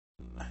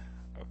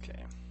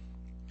Okay.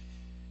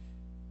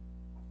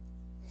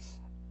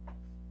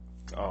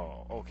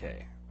 Oh,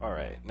 okay. All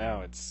right.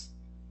 Now it's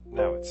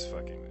fucking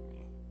with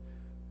me.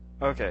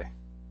 Okay.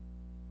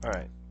 All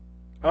right.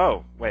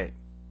 Oh, wait.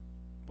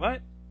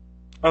 What?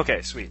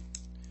 Okay, sweet.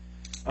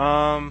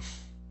 Um.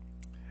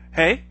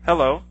 Hey,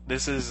 hello.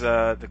 This is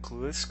the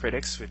Clueless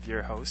Critics with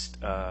your host,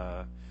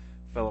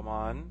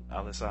 Philemon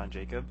Alisson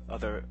Jacob,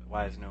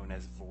 otherwise known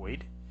as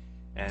Void,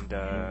 and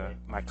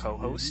my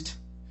co-host.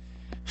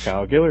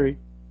 Kyle Guillory,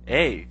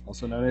 Hey.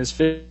 also known as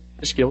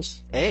Fish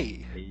Gills.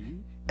 Hey.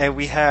 And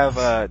we have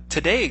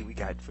today we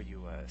got for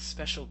you a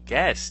special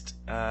guest.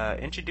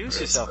 Introduce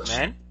Very yourself,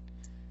 special. man.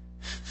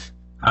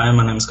 Hi,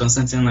 my name is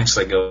Konstantin.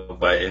 Actually, I go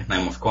by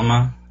name of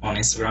Koma on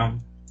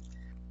Instagram.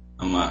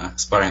 I'm a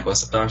sparring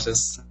concept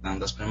artist,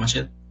 and that's pretty much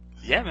it.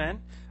 Yeah,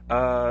 man.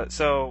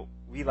 So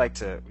we like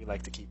to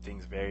keep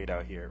things varied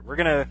out here. We're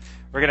gonna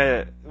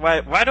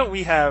why don't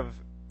we have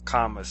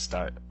Kama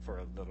start for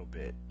a little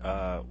bit?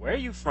 Where are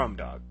you from,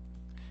 dog?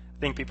 I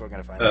think people are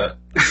gonna find that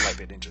a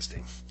bit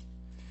interesting.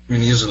 I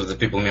mean, usually the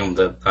people know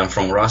that I'm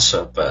from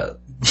Russia, but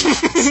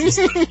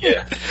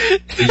yeah.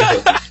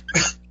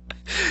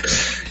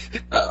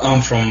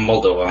 I'm from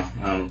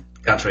Moldova,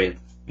 country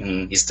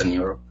in Eastern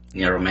Europe,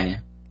 near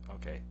Romania.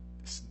 Okay,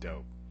 it's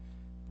dope.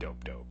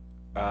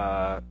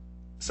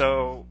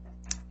 So,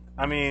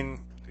 I mean,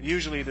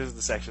 usually this is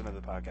the section of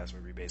the podcast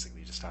where we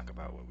basically just talk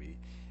about what we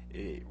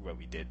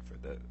did for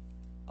the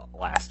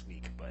last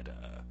week, but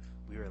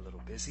we were a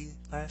little busy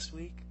last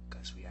week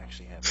because we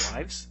actually have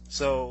lives.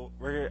 So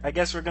I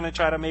guess we're gonna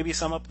try to maybe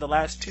sum up the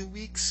last 2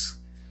 weeks.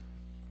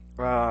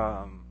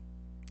 I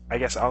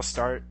guess I'll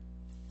start.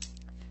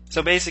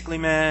 So basically,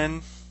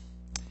 man,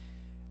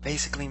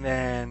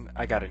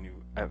 I got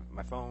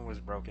my phone was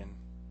broken.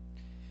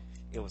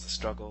 It was a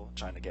struggle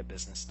trying to get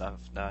business stuff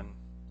done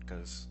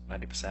because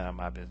 90% of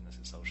my business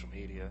is social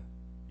media.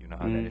 You know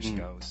how that ish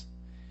goes.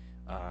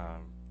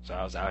 So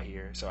I was out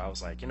here. So I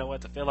was like, you know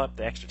what? To fill up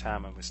the extra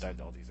time, I'm gonna start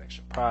all these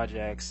extra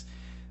projects.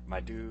 My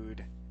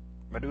dude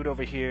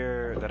over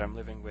here that I'm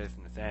living with,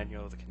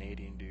 Nathaniel, the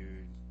Canadian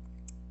dude.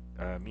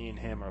 Me and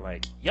him are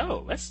like,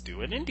 yo, let's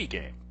do an indie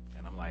game.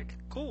 And I'm like,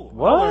 cool.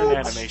 What? I'll learn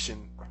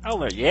animation.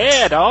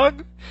 Yeah,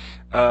 dog.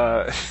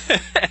 I'll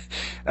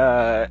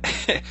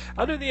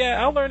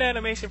learn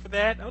animation for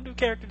that. I'll do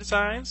character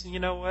designs. You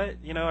know what?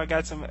 We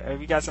got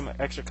some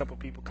extra couple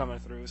people coming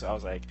through. So I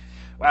was like,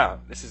 wow,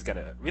 this is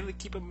gonna really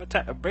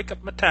break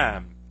up my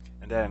time.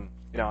 And then,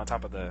 on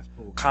top of the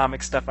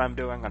comic stuff I'm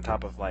doing, on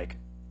top of like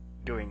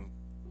doing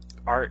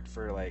art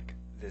for like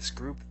this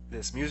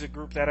music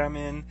group that I'm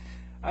in,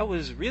 I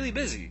was really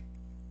busy.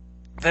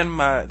 Then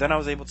I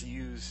was able to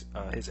use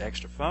his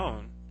extra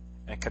phone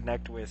and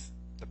connect with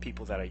the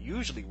people that I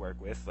usually work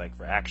with, like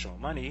for actual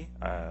money,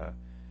 the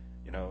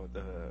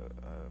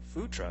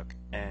food truck.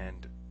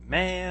 And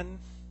man,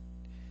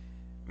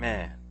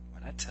 when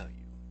I tell you,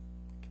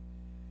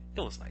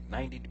 it was like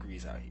 90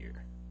 degrees out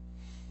here.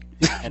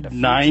 And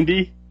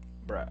 90?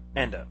 Bruh.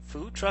 And the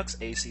food truck's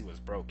AC was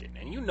broken.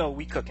 And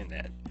we cooking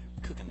that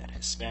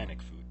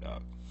Hispanic food,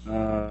 dog.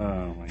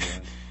 Oh my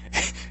god.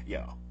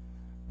 Yo.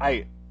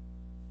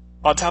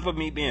 On top of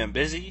me being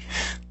busy,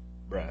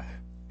 bruh.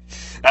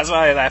 That's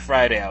why that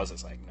Friday I was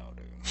just like, no,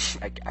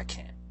 dude, I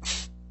can't.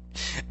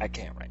 I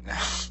can't right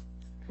now.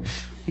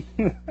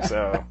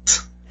 So,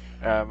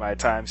 my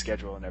time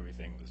schedule and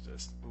everything was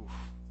just, oof.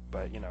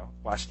 But,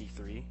 watched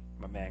E3.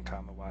 My man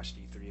Kama watched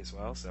E3 as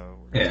well, so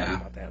we're going to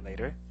talk about that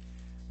later.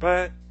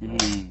 But,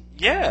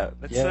 yeah,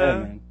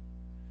 man.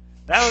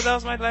 That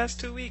was my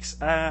last 2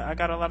 weeks. I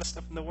got a lot of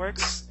stuff in the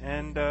works,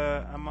 and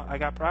I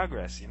got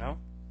progress,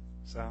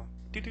 So,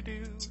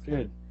 do-do-do. It's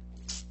good.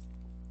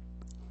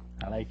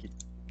 I like it.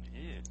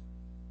 Yeah.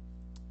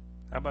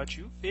 How about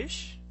you,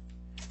 Fish?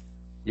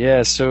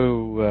 Yeah,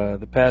 so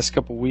the past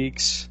couple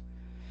weeks,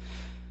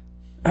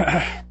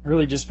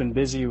 really just been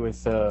busy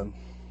with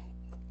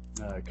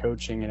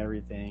coaching and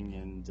everything,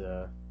 and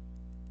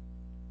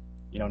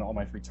in all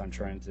my free time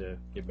trying to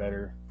get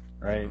better,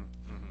 right?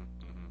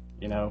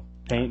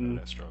 Painting,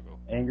 That struggle.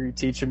 Angry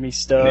teaching me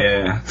stuff,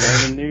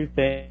 learning new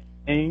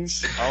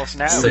things. Oh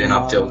snap! Staying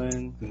up till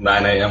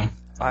 9 a.m.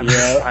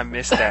 I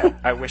missed that.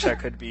 I wish I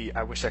could be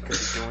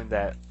doing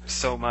that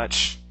so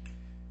much.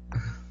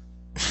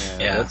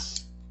 Yeah.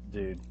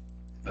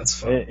 That's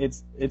fun.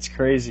 It's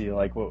crazy.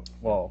 Like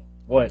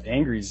what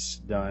Angry's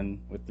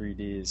done with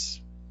 3D has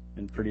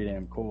been pretty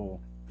damn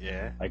cool.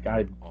 Yeah. Like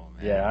I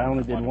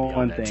only did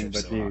one thing,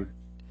 but dude,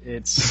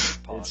 it's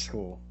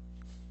cool.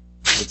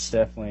 It's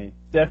definitely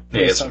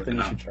it's something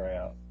you should try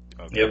out.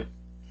 Okay. Yep.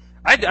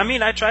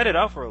 I tried it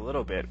out for a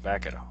little bit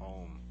back at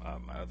home,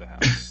 my other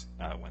house,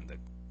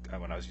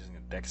 when I was using a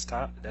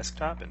desktop,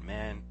 and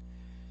man,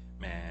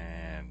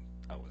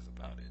 I was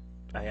about it.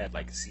 I had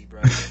like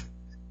ZBrush,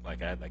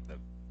 like I had like the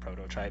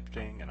prototype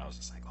thing, and I was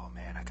just like, oh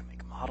man, I can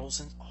make models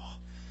and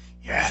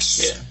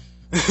yes,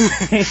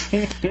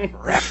 Yeah.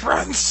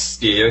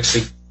 Reference. You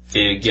actually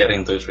get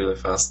into it really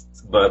fast.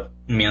 But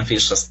me and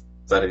Fish just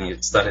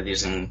started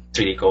using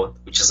 3D Code,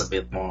 which is a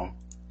bit more.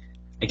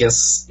 I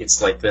guess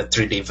it's like the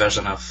 3D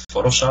version of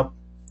Photoshop.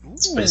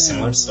 It's pretty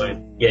similar. So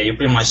yeah, you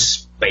pretty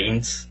much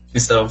paint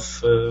instead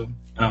of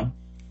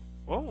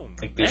Oh,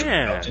 like visual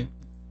man. object.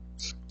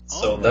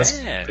 So Oh,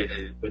 that's man.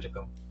 pretty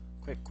cool.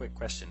 Quick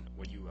question.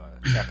 Were you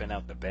capping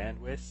out the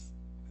bandwidth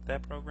with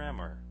that program,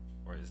 or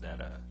is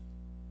that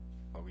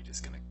are we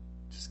just gonna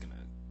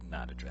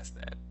not address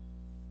that?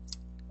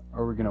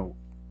 Are we gonna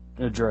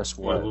address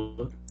what?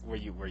 Were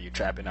you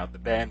trapping out the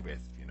bandwidth?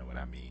 You know what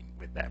I mean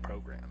with that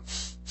program?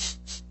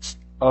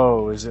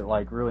 Oh, is it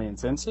like really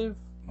intensive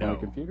on No. the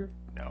computer?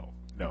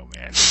 No,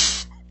 man.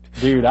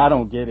 Dude, I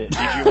don't get it.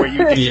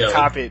 Did you Yeah.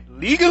 cop it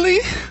legally?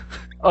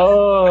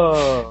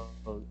 Oh,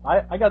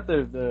 I got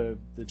the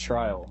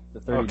trial, the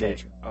 30-day Okay.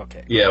 trial.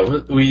 Okay. Yeah,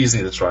 we're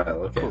using the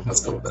trial. Okay, Cool,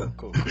 let's go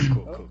cool, with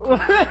that. cool.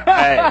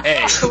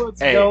 Hey, Let's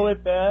hey. go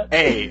with that.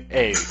 Hey.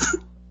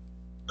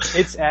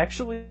 It's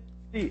actually,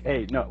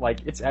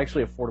 it's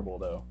actually affordable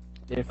though.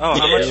 If, Oh,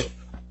 how much?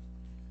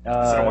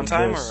 Yeah. Is it a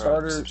one-time the or a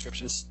starter,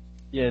 subscription?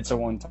 Yeah, it's a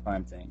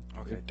one-time thing.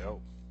 Okay,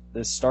 dope.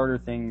 The starter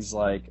thing's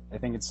like, I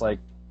think it's like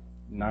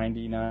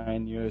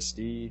 99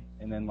 USD,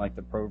 and then like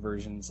the pro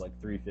version's like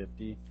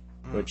 350,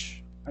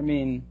 which, I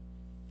mean,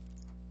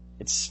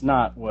 it's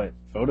not what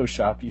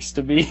Photoshop used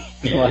to be.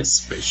 Yeah, Like,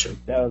 it's pretty sure.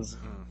 that was,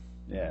 Mm.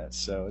 yeah,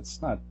 so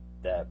it's not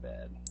that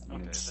bad. I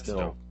mean, Okay, it's that's still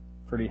dope.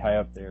 pretty high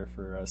up there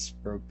for us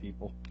broke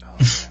people, Oh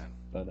man,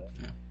 but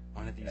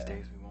one of these Yeah.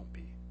 days we won't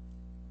be.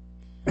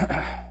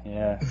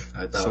 yeah.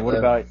 I doubt So what that.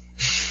 about,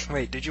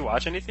 Wait, did you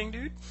watch anything,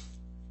 dude?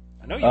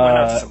 I know you went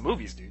out to Uh, some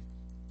movies, dude.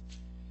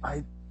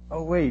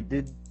 oh wait,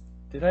 did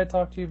I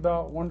talk to you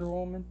about Wonder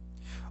Woman?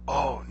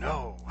 Oh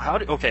no, how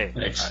did? Okay,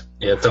 Actually,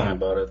 yeah, tell me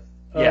about it.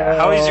 yeah.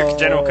 How is your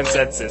general Oh.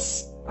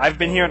 consensus? I've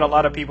been hearing a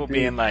lot of people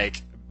being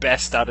like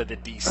best out of the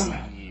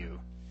DCEU.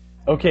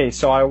 Okay,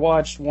 so I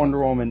watched Wonder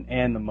Woman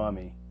and The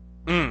Mummy.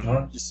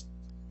 Mm. Just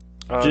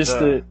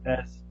The-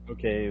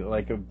 okay,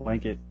 like a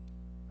blanket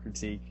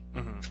critique.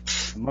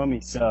 mhm. The Mummy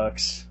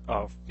sucks.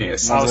 Oh,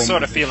 Yes. I was Wonder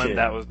sort of Woman's a feeling shit.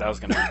 that was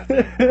gonna be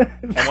the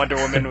thing. And Wonder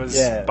Woman was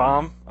Yeah.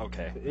 bomb.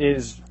 Okay.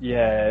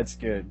 It's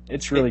good.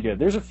 It's really good.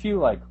 There's a few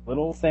like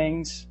little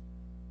things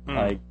Mm.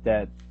 like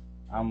that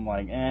I'm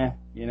like,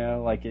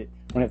 like it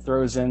when it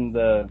throws in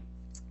the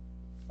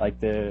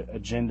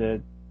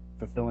agenda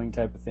fulfilling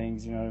type of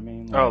things, you know what I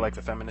mean? Oh, like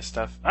the feminist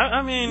stuff.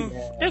 I mean,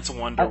 Yeah. it's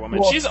Wonder Woman.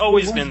 well, She's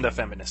always it been wasn't- the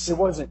feminist. it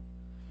wasn't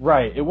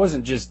right. It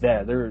wasn't just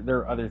that. There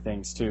are other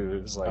things too.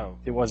 It was like Oh.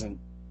 it wasn't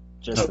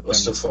just No, the it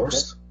was too feminist.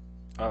 forced.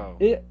 Oh,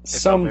 It It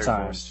felt very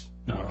sometimes.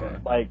 No. Okay.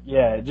 Like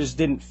it just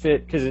didn't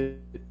fit because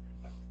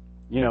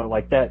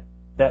like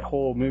that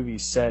whole movie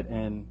set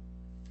in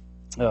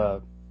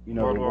World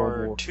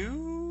War II, II.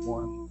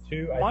 One,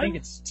 two. I One? think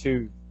it's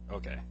two.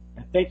 Okay.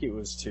 I think it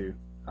was two.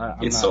 I'm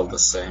It's not- all the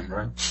same,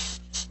 right?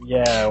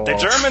 Yeah, well, The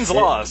Germans they-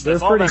 lost. they're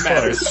That's all that pretty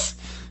matters. close.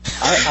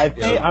 I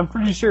think Yeah. I'm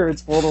pretty sure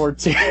it's World War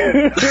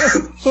II.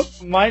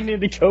 Might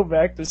need to go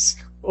back to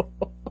school.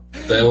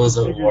 There was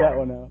a Figure war. that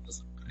one out.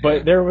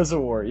 But there was a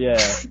war, yeah.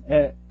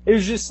 And it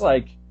was just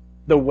like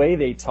the way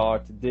they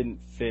talked didn't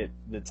fit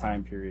the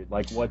time period,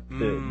 like what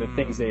the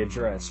things they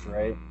addressed,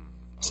 right?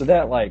 So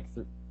that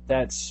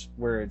that's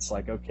where it's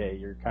like, okay,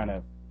 you're kind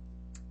of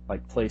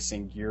like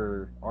placing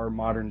our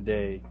modern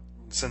day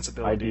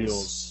Sensibilities.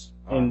 ideals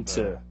on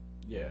into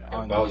values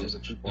onto the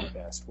and people shit. in the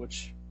past,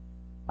 which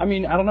I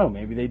mean, I don't know,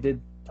 maybe they did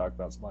talk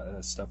about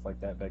some stuff like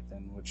that back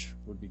then, which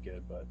would be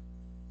good, but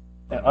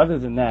other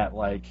than that,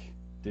 like,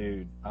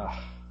 dude,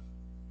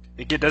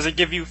 Does it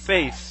give you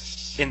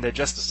faith in the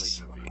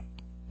Justice League movie?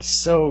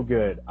 so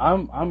good.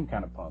 I'm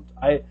kind of pumped.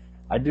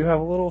 I do have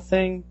a little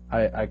thing.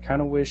 I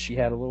kind of wish she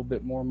had a little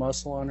bit more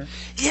muscle on her.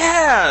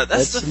 Yeah,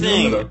 that's the That's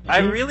thing. me. I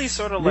really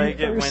sort of like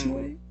it when.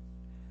 Personally.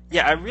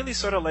 Yeah, I really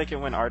sort of like it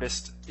when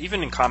artists,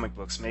 even in comic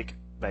books, make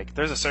like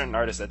there's a certain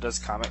artist that does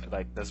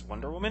does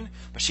Wonder Woman,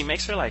 but she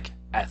makes her like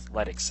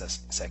athletic,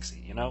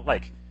 sexy. You know,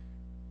 like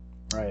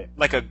Right.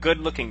 a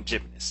good-looking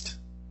gymnast.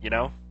 You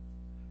know,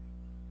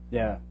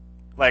 Yeah.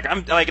 like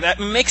I'm like that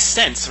makes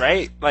sense,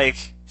 right? Like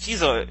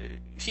she's not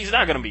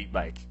gonna be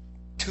like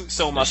so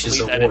She's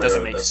muscly a that it doesn't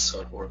warrior, make. that's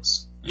how it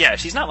works. Yeah,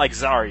 she's not like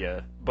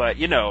Zarya, but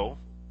you know,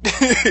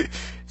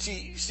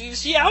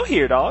 she out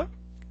here, dog.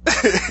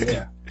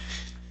 Yeah.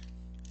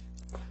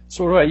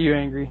 So what about you,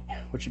 Angry?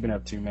 What you been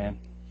up to, man?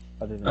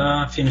 Other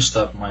than Finished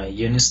up my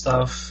uni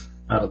stuff.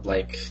 I had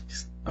like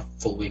a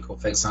full week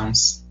of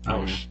exams. That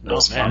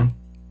was man. fun.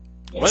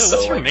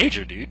 What's your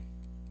major, dude?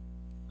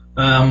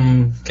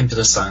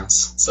 Computer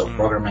science. So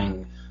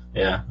programming.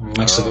 Yeah, I'm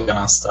actually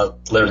gonna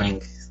start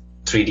learning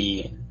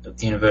 3D at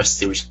the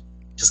university, which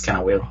is kind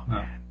of weird.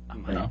 I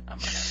might You know. have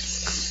to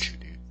recruit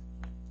you,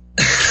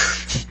 dude.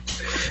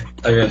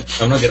 I mean,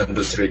 I'm not gonna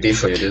do 3D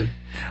for you, dude.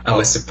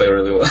 Unless you pay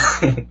really well.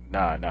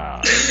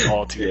 Nah, it's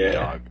all 2D, Yeah.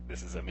 dog.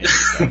 This is amazing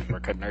stuff. We're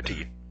cutting our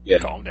teeth. Yeah.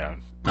 Calm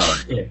down.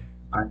 Yeah,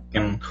 I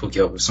can hook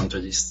you up with some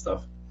 3D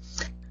stuff.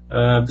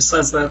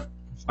 Besides that,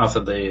 after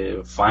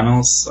the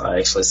finals, I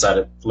actually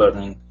started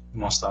learning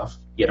more stuff,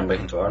 getting back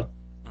into art.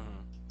 Mhm.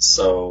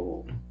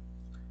 So,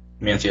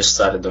 me and Fish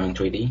started doing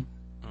 3D.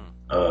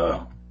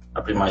 I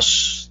pretty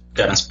much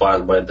got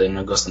inspired by the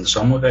new Ghost in the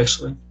Shell movie,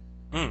 actually.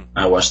 Mm.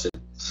 I watched it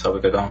a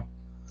week ago.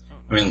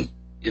 I mean,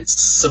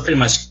 it's pretty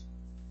much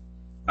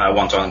a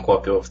one-to-one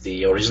copy of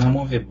the original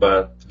movie,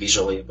 but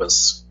visually it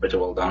was pretty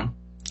well done.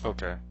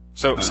 Okay.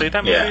 So say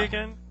that movie yeah.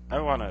 again. I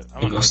wanna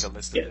make a list of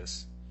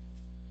this.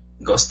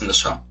 Ghost in the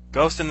Shell.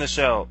 Ghost in the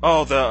Shell.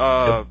 Oh,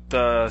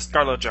 the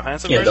Scarlett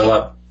Johansson Yeah,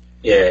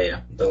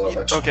 version. the live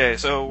action. Okay,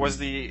 so was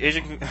the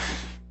Asian?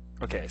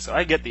 Okay, so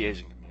I get the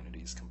Asian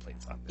community's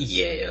complaints on this.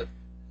 Yeah.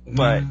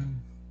 But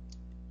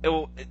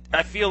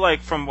I feel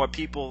like from what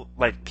people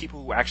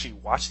who actually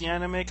watch the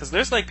anime, because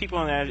there's like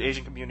people in the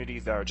Asian community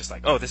that are just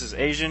like, oh, this is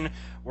Asian,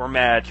 we're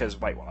mad because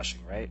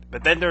whitewashing, right?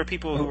 But then there are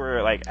people who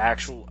were like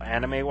actual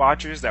anime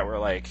watchers that were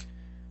like,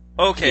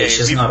 okay,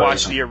 Yeah, we've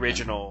watched Asian. the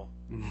original,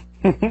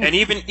 and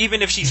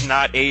even if she's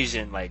not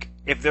Asian, like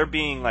if they're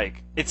being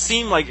like, it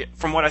seemed like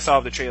from what I saw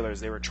of the trailers,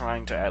 they were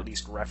trying to at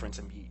least reference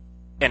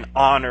and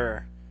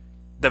honor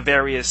the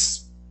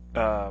various.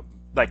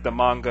 Like the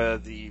manga,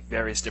 the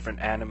various different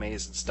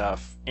animes and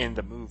stuff in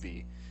the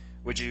movie.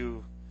 Would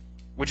you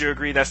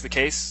agree that's the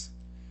case?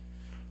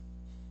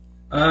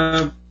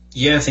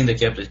 Yeah, I think they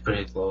kept it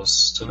pretty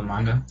close to the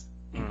manga.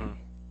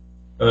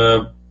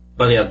 Mm-hmm.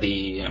 But yeah,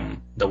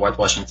 the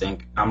whitewashing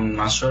thing, I'm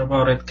not sure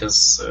about it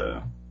because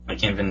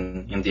like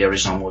even in the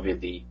original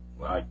movie,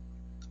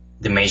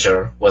 the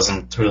Major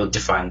wasn't really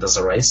defined as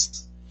a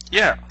race.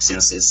 Yeah.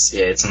 Since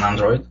it's an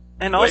android.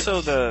 And also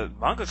the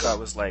mangaka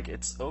was like,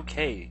 it's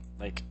okay,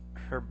 like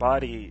her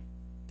body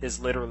is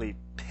literally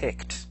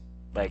picked,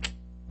 like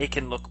it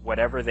can look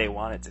whatever they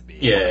want it to be.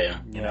 Yeah,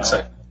 you know?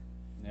 Exactly.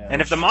 Yeah. And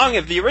if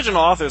the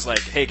original author's like,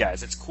 hey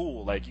guys, it's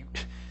cool, like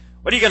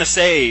what are you gonna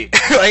say?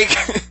 Like,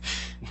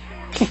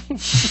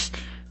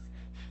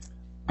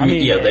 I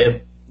mean, yeah,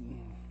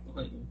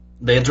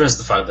 they addressed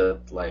the fact that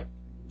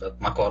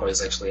Makoto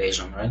is actually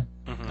Asian, right?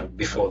 mm-hmm. Like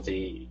before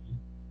the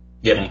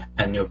getting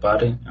a new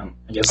body, and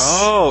I guess.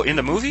 Oh, in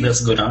the movie?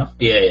 That's good enough.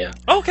 Yeah.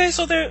 Okay,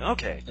 so they're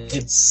okay.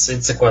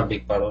 It's a quite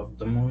big part of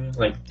the movie,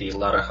 like the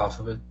latter half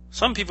of it.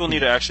 Some people need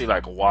to actually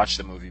like watch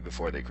the movie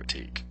before they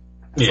critique.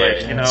 It's Yeah,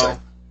 like, you know.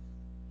 exactly.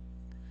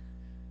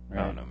 I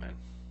don't know, man.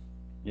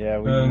 Yeah,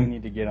 we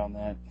need to get on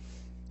that.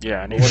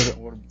 Yeah, I need.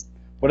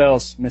 What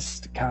else,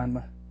 Mr.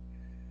 Kanma?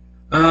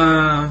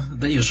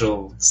 The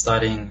usual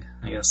studying,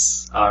 I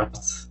guess, art,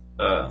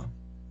 I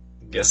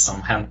guess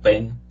some hand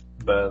painting,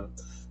 but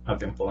I've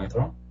been pulling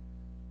through.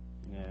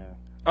 Yeah.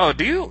 Oh,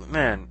 do you,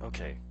 man?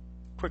 Okay,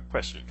 quick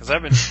question, because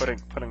I've been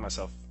putting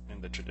myself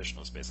in the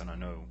traditional space, and I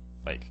know,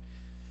 like,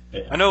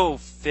 Yeah. I know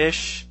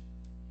Fish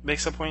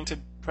makes a point to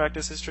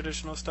practice his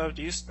traditional stuff.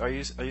 Are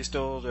you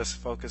still just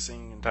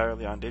focusing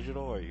entirely on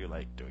digital, or are you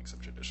like doing some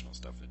traditional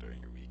stuff during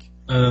your week?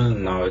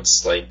 No,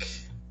 it's like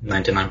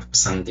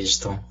 99%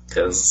 digital,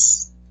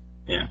 because,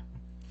 yeah,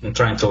 I'm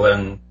trying to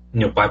learn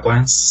new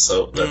pipelines,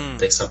 so that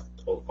takes up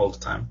all the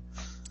time.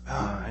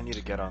 Oh, I need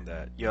to get on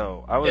that.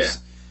 Yo, I was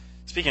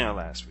speaking of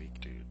last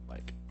week, dude.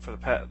 Like for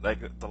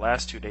the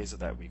last 2 days of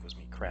that week was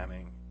me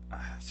cramming.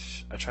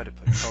 I tried to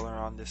put color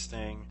on this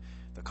thing.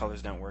 The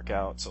colors didn't work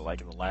out. So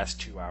like in the last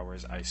 2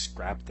 hours, I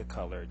scrapped the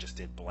color, just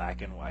did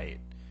black and white.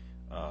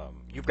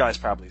 You guys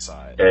probably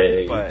saw it,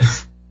 Hey. but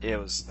it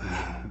was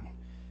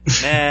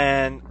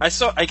man.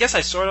 I guess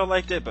I sort of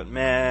liked it, but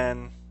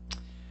man,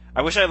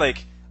 I wish I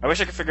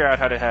could figure out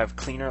how to have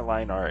cleaner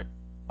line art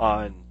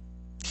on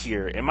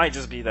here. It might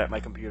just be that my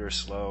computer's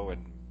slow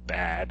and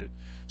bad,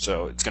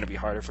 so it's going to be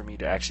harder for me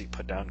to actually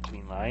put down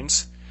clean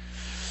lines.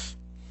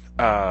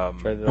 Try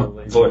the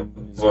lazy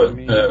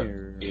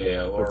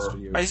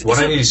What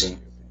are you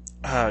using?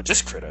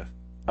 Just Krita.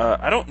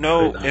 I don't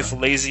know Krita. if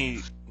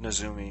Lazy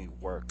Nezumi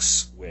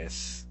works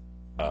with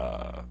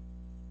Krita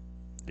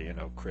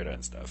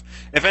and stuff.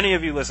 If any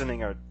of you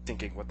listening are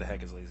thinking, what the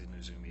heck is Lazy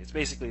Nezumi? It's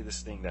basically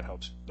this thing that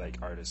helps like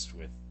artists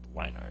with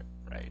line art,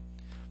 right?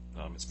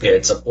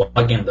 It's a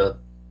plugin that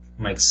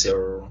makes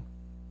your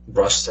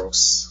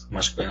brushstrokes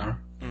much cleaner.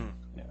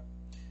 Yeah,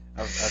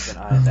 I've been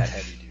eyeing that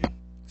heavy, dude.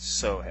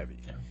 So heavy.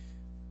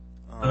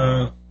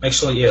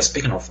 Actually,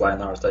 speaking of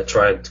line art, I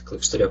tried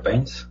Clip Studio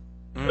Paint,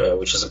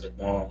 which is a bit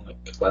more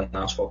like line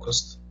art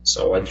focused,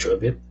 so I drew a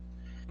bit.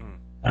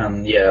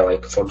 And yeah,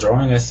 like for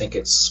drawing, I think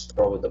it's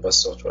probably the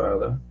best software out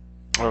there.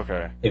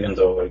 Okay. Even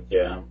though,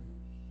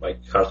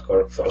 like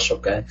hardcore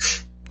Photoshop guy.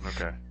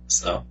 Okay.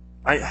 So.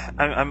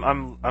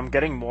 I'm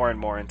getting more and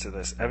more into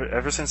this.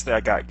 Ever since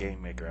I got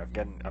Game Maker, I've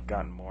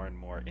gotten more and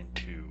more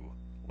into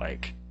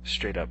like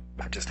straight up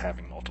just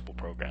having multiple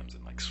programs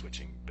and like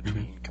switching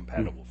between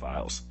compatible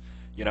files.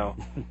 You know,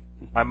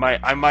 I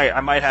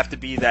might have to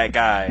be that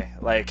guy.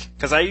 Like,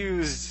 cause I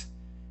used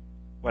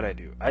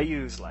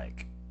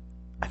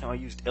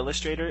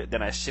Illustrator,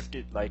 then I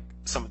shifted like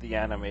some of the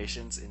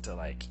animations into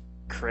like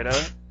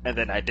Krita, and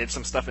then I did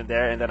some stuff in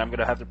there, and then I'm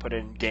gonna have to put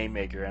in Game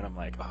Maker, and I'm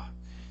like, oh.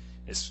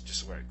 It's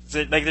just work.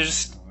 Like there's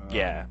just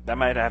that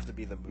might have to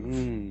be the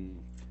move.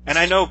 And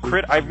I know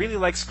I really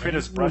like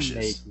Krita's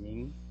brushes.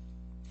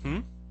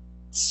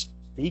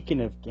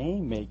 Speaking of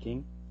game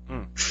making,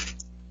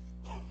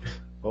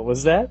 what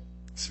was that?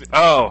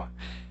 Oh,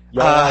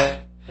 y'all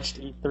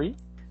watched E3?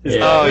 Yeah.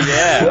 Oh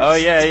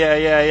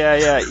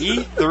yeah,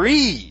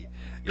 E3.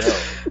 Yo,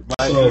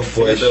 Oh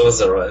boy, that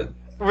was alright.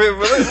 Wait,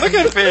 look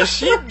at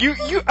Fish.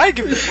 You. I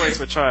give you points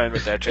for trying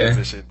with that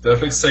transition. Yeah,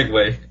 perfect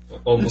segue.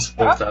 Almost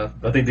pulled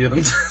out, but he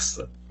didn't.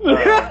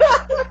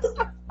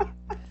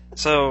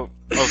 So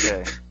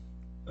okay,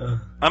 Uh,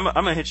 I'm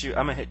gonna hit you.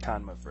 I'm gonna hit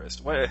Kanma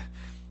first.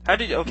 How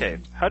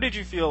did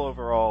you feel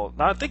overall?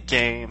 Not the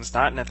games,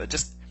 not nothing.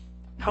 Just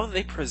how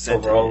they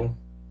presented overall, it.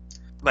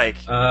 Like,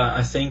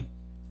 I think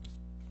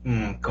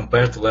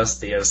compared to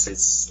last year's,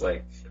 it's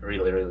like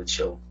really, really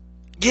chill.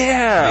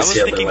 yeah, I was This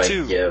year, thinking like,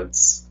 too. Yeah,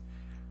 it's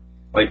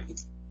like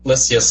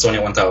last year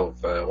Sony went out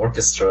of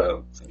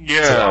orchestra,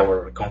 Yeah.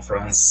 2-hour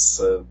conference,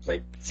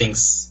 like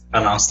things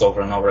announced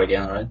over and over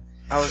again, right?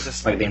 I was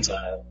just Like the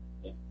entire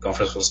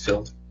conference was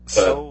filled. But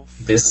so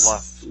this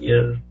fluff.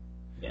 year,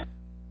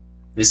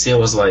 this year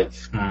was like,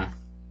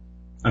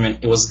 I mean,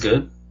 it was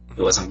good.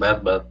 It wasn't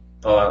bad, but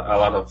a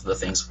lot of the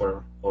things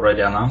were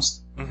already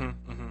announced.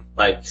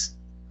 Like,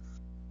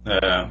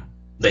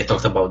 they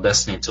talked about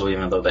Destiny 2,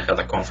 even though they had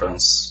a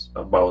conference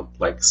about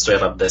like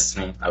straight up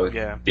Destiny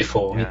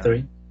before Yeah.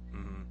 E3.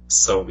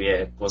 So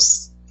yeah, it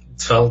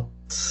felt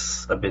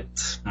a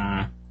bit,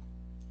 I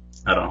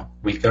don't know,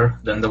 weaker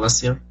than the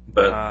last year.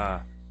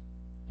 But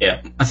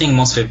yeah, I think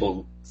most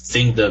people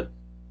think that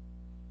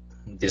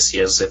this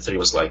year's E3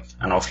 was like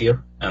an off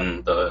year,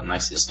 and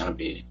next year's gonna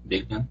be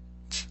big again.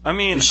 I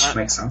mean, Which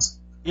makes sense.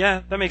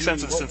 yeah, that makes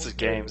sense What since was it's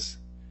the- games.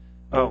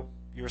 Oh,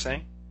 you were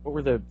saying? What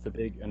were the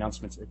big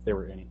announcements, if there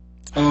were any?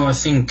 Oh, I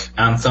think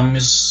Anthem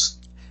is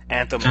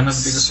Anthem kind of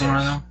looks the biggest sick. one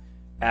right now.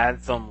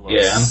 Anthem looks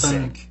Yeah,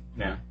 Anthem. sick.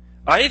 Yeah,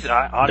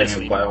 I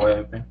honestly, the new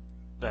BioWare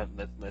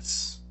IP.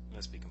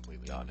 let's be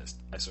completely honest.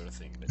 I sort of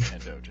think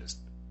Nintendo just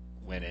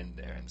went in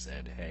there and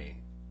said, "Hey,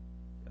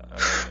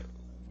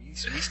 we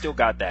still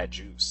got that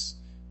juice."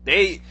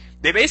 They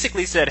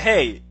basically said,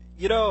 "Hey,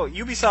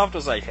 Ubisoft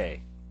was like,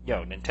 hey,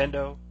 yo,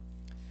 Nintendo,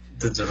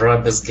 The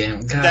Rabbids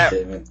game, god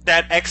damn it.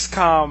 that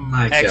XCOM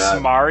My X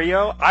God.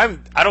 Mario, I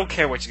don't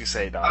care what you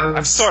say, dog.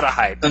 I'm sort of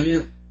hyped I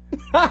mean,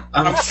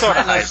 I'm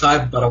sorta kind of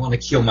hyped, but I want to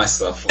kill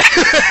myself.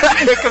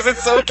 because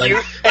it's so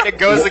cute and it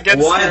goes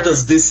against. Why their-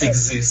 does this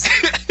exist?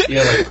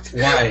 Yeah, like,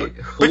 why?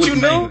 Who But would you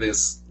know- make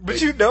this? But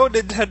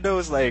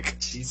Nintendo's like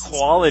Jesus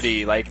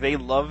quality. Like they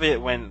love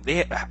it when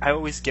I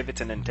always give it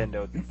to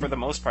Nintendo. For the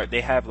most part,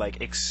 they have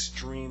like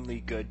extremely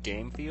good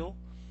game feel.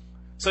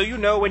 So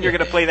when you're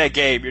gonna play that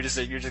game, you're just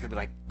gonna be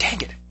like,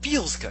 dang it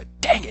feels good,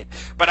 dang it.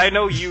 But I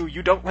know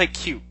you don't like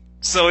cute,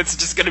 so it's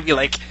just gonna be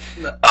like,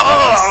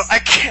 oh, I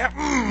can't.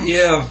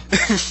 Yeah,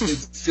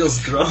 it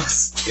feels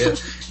gross. Yeah, it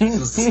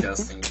feels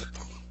disgusting.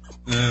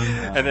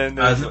 And then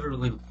I've there's- never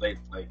really played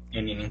like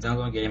any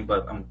Nintendo game,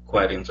 but I'm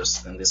quite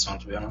interested in this one,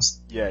 to be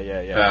honest.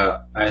 Yeah.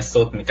 I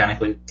thought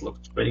mechanically it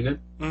looked pretty good.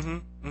 With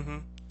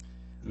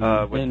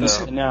And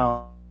the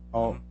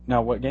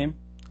now what game?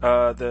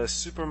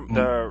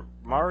 the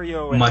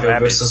Mario and Mario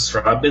Rabbids. vs.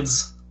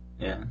 Rabbids.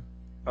 Yeah.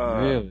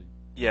 Really?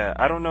 Yeah,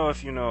 I don't know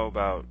if you know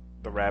about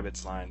the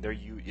Rabbids line.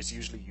 It's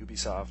usually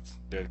Ubisoft.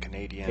 They're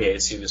Canadian. Yeah,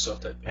 it's Ubisoft.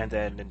 I think. And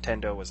then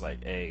Nintendo was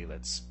like, hey,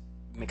 let's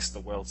mix the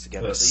worlds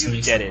together. Let's So you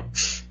mix get them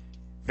it.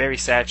 Very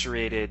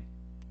saturated,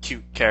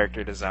 cute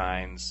character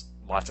designs,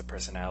 lots of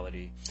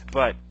personality.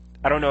 But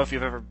I don't know if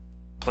you've ever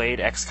played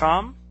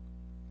XCOM.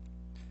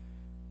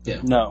 Yeah.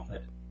 No.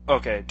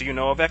 Okay, do you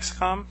know of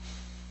XCOM?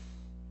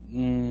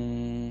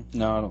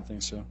 No, I don't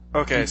think so.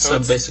 Okay, It's so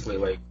it's basically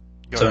like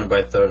Go ahead.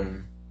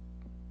 turn-by-turn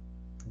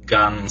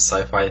gun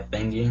sci-fi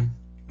thingy,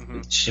 Mhm.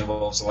 which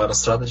involves a lot of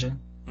strategy.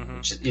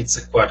 Mhm. It's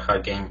a quite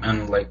hard game,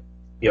 and like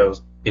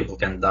people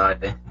can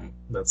die.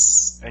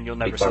 That's and you'll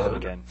never big see part them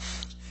of it. again.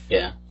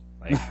 Yeah.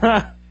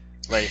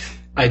 Like,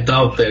 I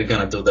doubt they're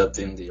gonna do that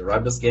in the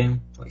Rabbids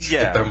game, like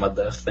Yeah. the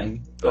permadeath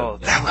thing. But, Oh,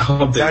 that I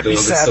hope they that'd do be it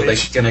so they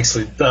savage. can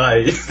actually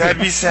die.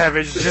 that'd be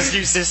savage. Just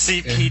used to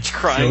see Yeah. Peach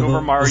crying Kill over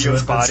those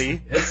Mario's Rabbids.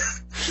 body.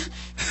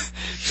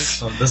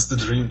 Oh, that's the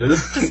dream, dude.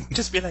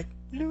 Just be like,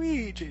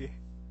 Luigi.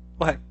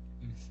 What?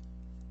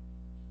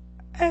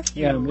 F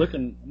Yeah, you. I'm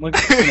looking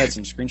at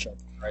some screenshots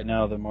right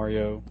now. The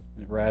Mario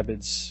and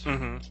Rabbids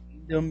Mm-hmm.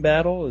 Kingdom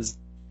battle is.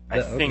 I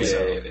that- think yeah, so.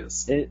 it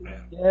is.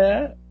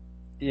 Yeah.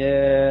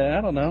 Yeah,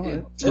 I don't know. Yeah,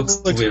 It looks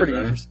looks weird, pretty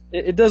right? interesting.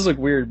 It does look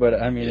weird, but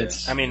I mean, Yeah.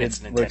 it's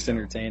Nintendo. looks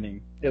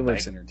entertaining. It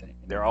looks Like- entertaining.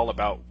 They're all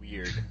about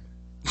weird.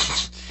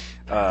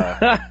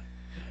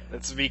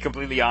 Let's be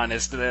completely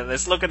honest.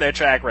 Let's look at their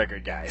track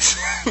record, guys.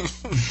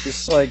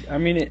 Just like I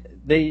mean,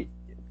 they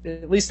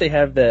at least they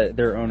have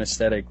their own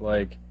aesthetic.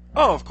 Like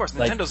Oh, of course,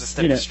 Like, Nintendo's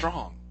aesthetic you is know-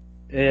 strong.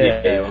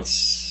 yeah,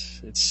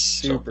 it's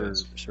super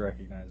So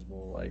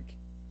recognizable. Like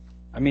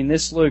I mean,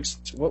 this looks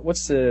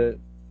what's the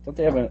don't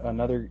they have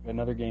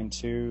another game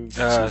too?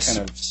 Some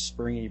kind of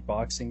springy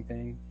boxing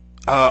thing.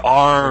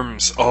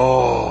 Arms.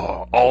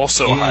 Oh,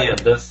 also Yeah, hype.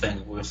 that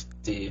thing with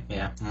the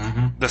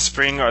The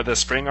spring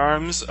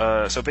arms.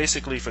 So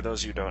basically, for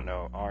those who don't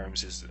know,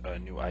 Arms is a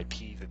new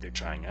IP that they're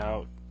trying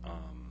out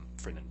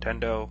for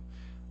Nintendo.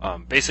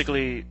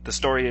 Basically, the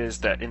story is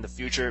that in the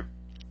future,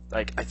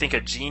 like I think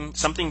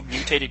something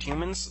mutated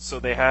humans, so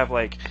they have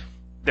like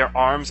their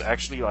arms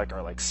actually are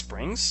like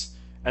springs,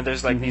 and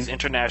there's like these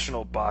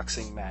international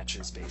boxing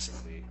matches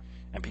basically,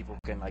 and people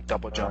can like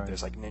double jump. Right.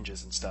 There's like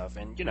ninjas and stuff,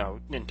 and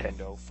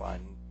Nintendo,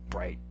 fun,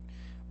 bright.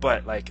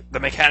 But like the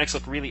mechanics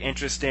look really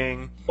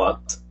interesting.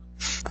 But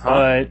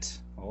But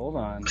hold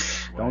on,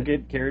 don't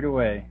get carried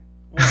away.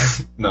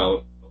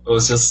 no, it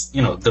was just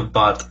the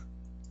but.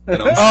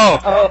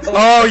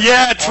 Oh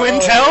yeah,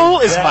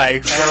 Twintel is my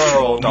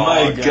girl,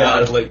 dog. My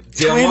God, like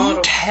the amount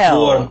of Twintel.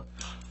 porn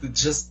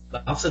just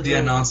after the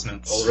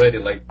announcement already,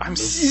 like I'm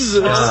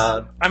Jesus.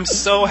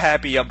 so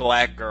happy a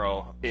black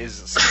girl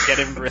is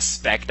getting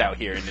respect out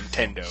here in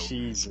Nintendo.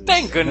 Jesus.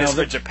 Thank goodness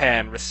Now, for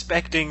Japan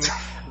respecting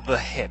the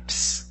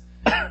hips.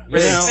 know-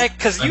 Respect,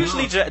 because I know.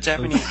 usually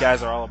Japanese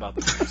guys are all about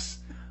the hips.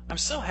 I'm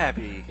so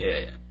happy.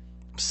 Yeah.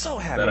 I'm so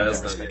happy That they're is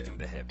the- respecting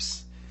the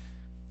hips.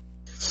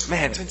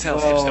 Man,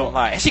 Twintel's hips don't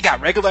lie. And she got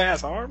regular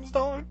ass arms,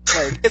 dog.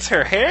 Like, it's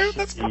her hair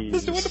that's doing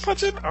the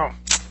punching. Oh,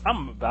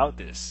 I'm about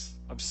this.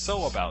 I'm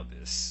so about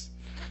this.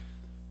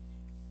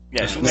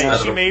 Yeah,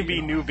 she may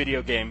be new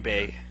video game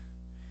bae.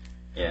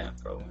 Yeah,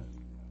 probably.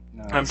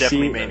 no, I'm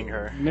definitely maining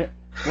her.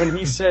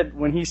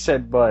 When he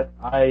said but,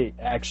 I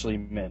actually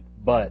meant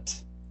but.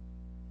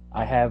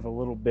 I have a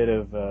little bit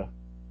of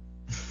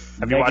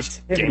Have you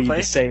watched negativity gameplay?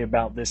 to say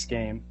about this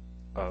game.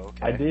 Oh,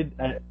 okay. I did.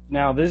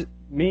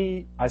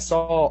 I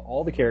saw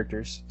all the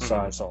characters. So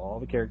I saw all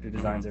the character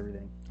designs,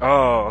 everything.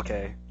 Oh,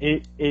 okay.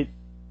 It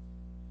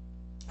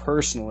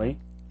personally,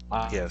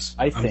 Yes.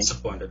 I I'm think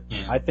disappointed.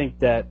 Yeah. I think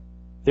that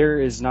there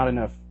is not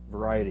enough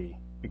variety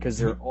because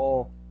they're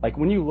all like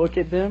when you look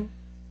at them,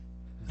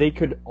 they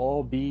could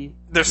all be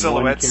Their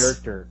silhouettes. one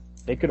character.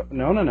 They could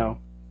no.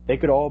 They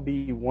could all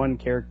be one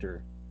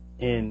character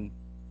in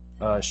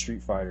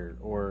Street Fighter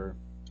or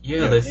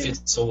Yeah, they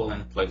fit so well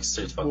in like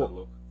Street Fighter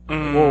look.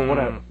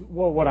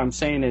 what I'm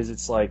saying is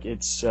it's like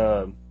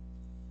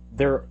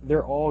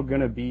they're all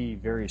gonna be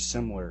very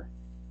similar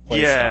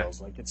play Yeah.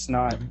 styles. Like it's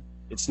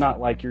not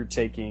like you're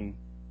taking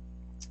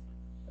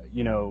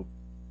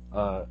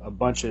a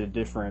bunch of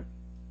different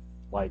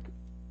like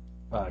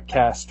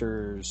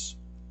casters,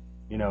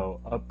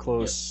 up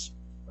close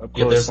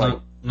Yeah, there's like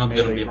not gonna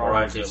melee be a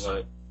variety of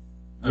brawlers.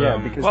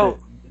 like. because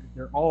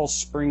they're all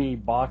springy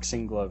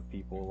boxing glove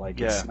people. Like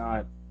it's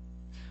not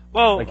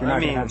Well, like you're not I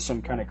mean, gonna have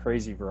some kind of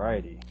crazy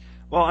variety.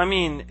 well, I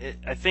mean,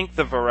 I think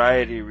the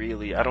variety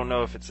really. I don't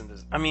know if it's in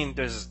this. I mean,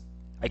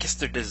 I guess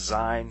their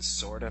designs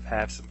sort of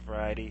have some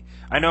variety.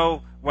 I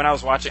know when I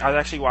was watching, I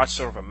actually watched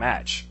sort of a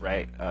match,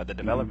 right? The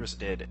developers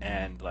did,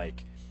 and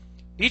like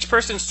each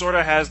person sort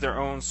of has their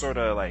own sort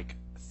of like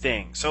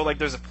thing. So like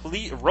there's a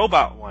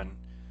robot one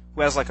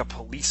who has like a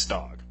police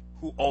dog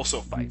who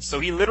also fights. So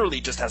he literally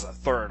just has a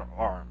third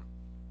arm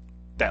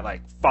that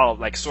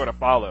like sort of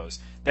follows.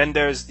 Then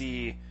there's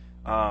the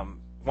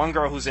one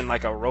girl who's in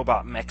like a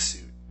robot mech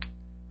suit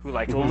who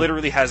like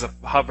literally has a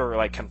hover,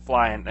 like can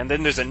fly, and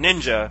then there's a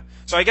ninja.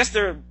 So I guess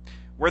they're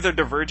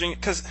diverging,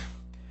 because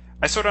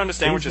I sort of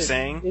understand what you're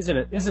saying. Is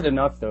it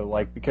enough though?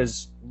 Like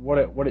because what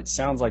it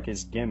sounds like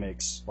is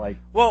gimmicks. Like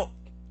Well,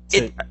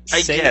 I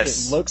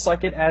guess it looks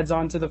like it adds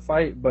on to the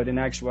fight, but in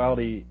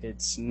actuality,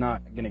 it's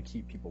not gonna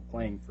keep people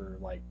playing for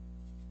like.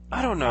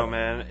 I don't know,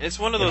 man. It's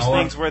one of those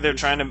things where they're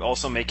trying to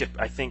also make it.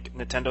 I think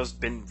Nintendo's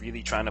been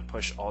really trying to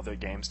push all their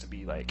games to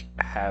be like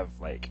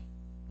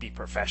be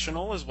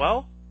professional as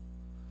well.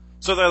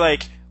 So they're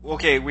like,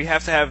 okay, we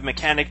have to have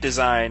mechanic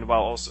design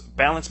while also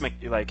balance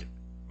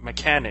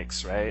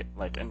mechanics, right?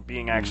 Like, and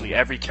being actually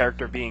every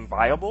character being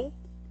viable,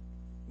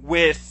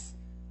 with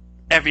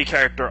every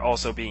character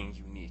also being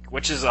unique,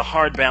 which is a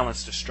hard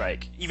balance to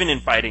strike, even in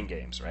fighting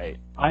games, right?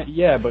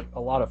 But a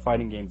lot of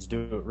fighting games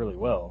do it really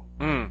well.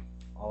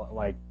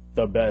 Like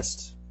the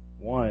best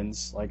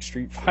ones, like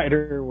Street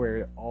Fighter,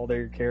 where all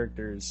their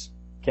characters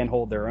can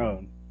hold their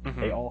own.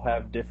 They all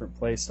have different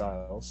play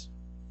styles.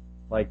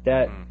 Like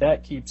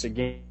that keeps a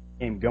game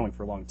going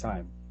for a long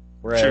time.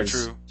 Whereas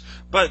true.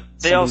 But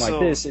they something also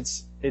like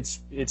this,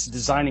 it's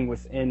designing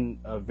within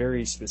a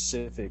very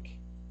specific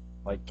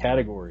like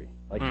category.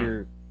 Like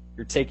you're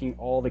taking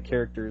all the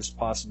characters'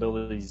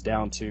 possibilities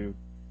down to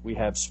we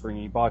have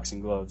springy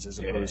boxing gloves as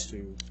opposed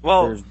to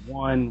there's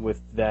one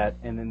with that,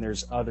 and then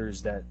there's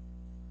others that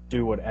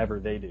do whatever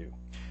they do.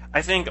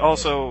 I think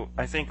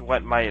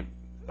what might,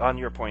 on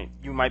your point,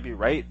 you might be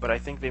right, but I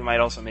think they might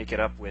also make it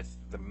up with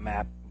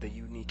the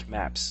unique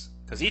maps,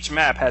 because each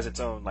map has its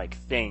own like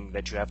thing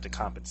that you have to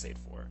compensate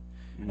for.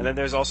 And then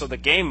there's also the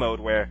game mode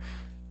where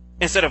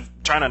instead of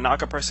trying to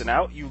knock a person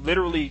out, you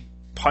literally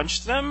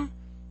punch them,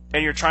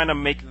 and you're trying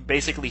to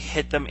basically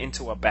hit them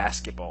into a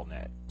basketball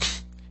net,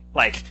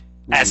 like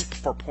as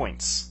for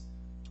points.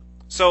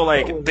 So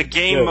like the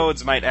game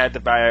modes might add the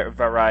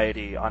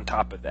variety on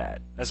top of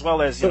that, as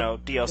well as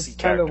DLC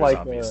characters,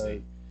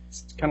 obviously.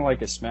 It's kind of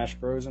like a Smash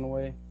Bros in a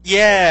way.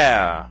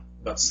 Yeah.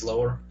 But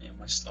slower,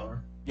 much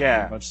slower.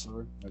 Yeah. Much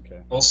slower. Okay.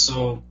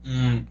 Also,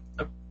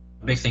 a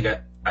big thing,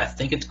 I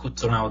think it could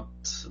turn out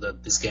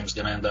that this game's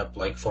gonna end up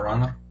like For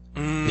Honor, the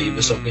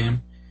Ubisoft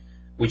game,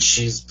 which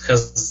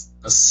has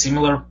a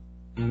similar,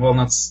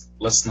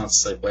 let's not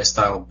say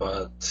playstyle,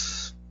 but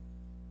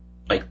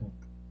like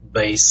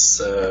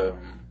base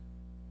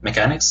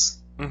mechanics.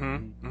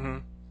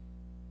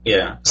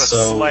 Yeah. But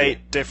So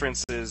slight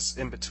differences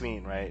in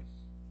between, right?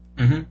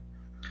 hmm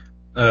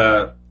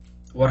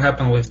what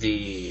happened with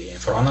the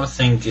For Honor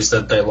thing is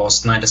that they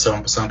lost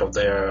 97% of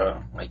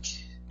their like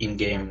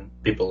in-game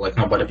people. Like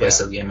nobody plays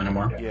Yeah. that game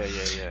anymore.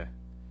 Yeah.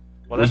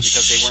 Well, that's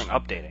because they weren't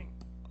updating.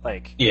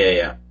 Like,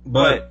 Yeah.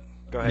 But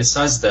go ahead.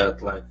 besides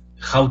that, like,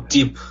 how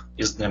deep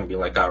is it gonna be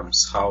like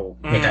ARMS? How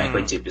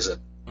mechanically deep is it?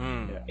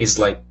 It's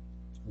like,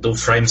 do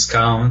frames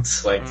count?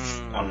 Like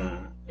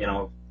on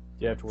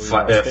You have to worry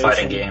about fighting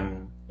spacing,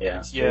 game?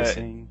 Yeah.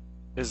 spacing.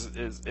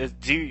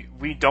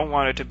 We don't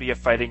want it to be a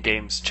fighting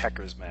games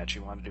checkers match.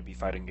 We want it to be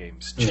fighting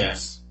games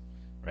chess,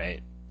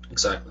 right?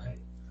 Exactly.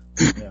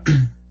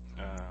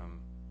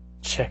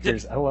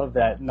 Checkers. I love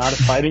that. Not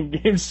a fighting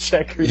games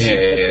checkers.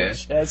 Yeah.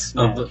 Chess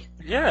No, match. but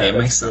Yeah, it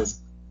makes sense.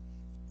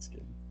 That's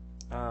good.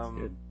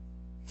 good.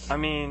 I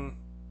mean,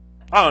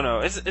 I don't know.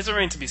 It's a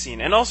remains to be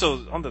seen. And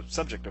also on the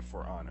subject of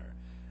For Honor,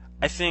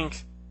 I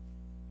think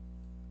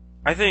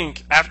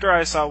after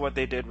I saw what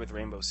they did with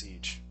Rainbow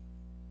Siege,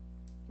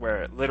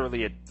 where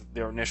literally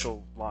their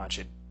initial launch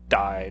it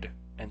died,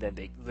 and then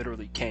they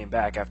literally came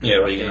back after. Yeah,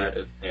 the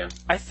reunited. Yeah.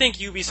 I think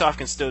Ubisoft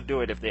can still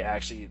do it if they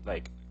actually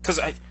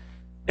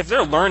if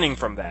they're learning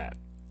from that,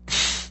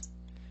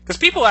 because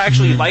people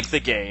actually like the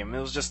game.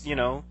 It was just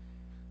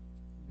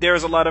there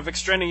was a lot of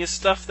extraneous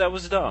stuff that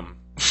was dumb,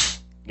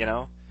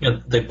 Yeah,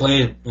 they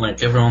played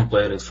like everyone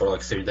played it for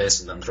like 3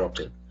 days and then dropped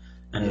it.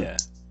 And Yeah.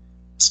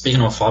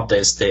 speaking of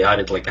updates, they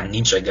added like a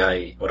ninja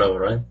guy, whatever,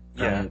 right?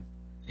 Yeah. And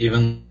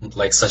even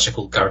like such a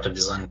cool character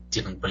design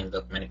didn't bring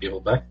that many people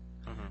back.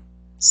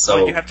 So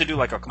Well, you have to do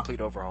like a complete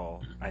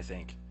overhaul, I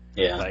think.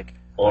 yeah, Like,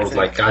 or I think-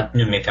 like add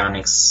new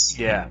mechanics.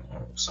 Yeah.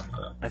 Or something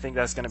like I think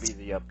that's gonna be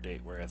the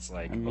update where it's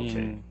like, I mean,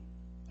 okay.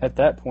 at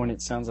that point,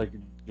 it sounds like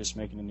you're just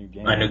making a new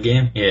game. that. A new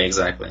game? Yeah,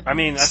 exactly. I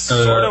mean, that's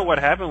So- sort of what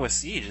happened with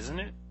Siege, isn't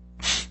it?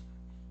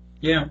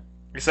 Yeah.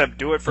 Except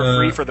do it for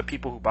free for the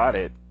people who bought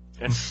it,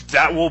 and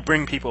that will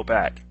bring people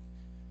back.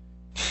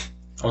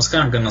 I was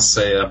kind of gonna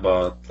say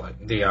about like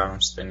the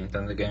ARMS, the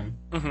Nintendo game,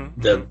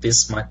 that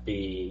this might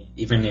be,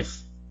 even if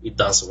it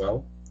does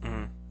well,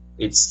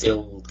 it's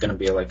still gonna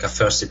be like a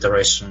first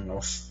iteration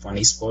of an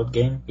esport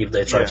game if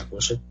they try Yeah. to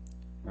push it.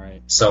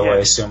 Right. So Yeah. I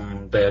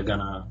assume they're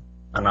gonna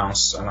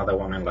announce another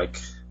one in like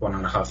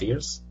 1.5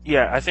 years.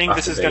 Yeah, I think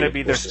this After is going to they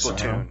be their push this around.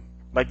 Splatoon.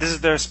 Like, this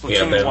is their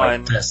Splatoon they're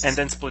like 1, tests. and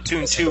then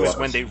Splatoon 2 is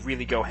when they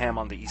really go ham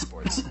on the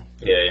esports.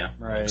 Yeah,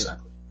 Right.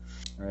 exactly.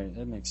 Right.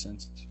 That makes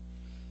sense.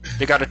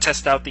 They got to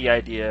test out the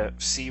idea,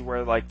 see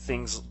where, like,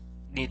 things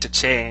need to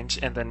change,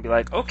 and then be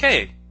like,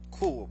 okay,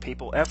 cool,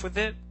 people F with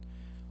it,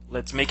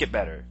 let's make it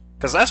better.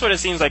 Because that's what it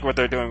seems like what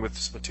they're doing with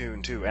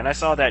Splatoon 2. And I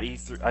saw that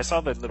E3, I saw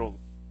the little,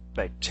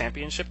 like,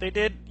 championship they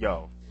did.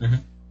 Yo,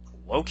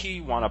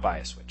 low-key want to buy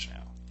a Switch now.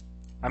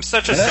 I'm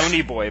such a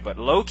Sony boy, but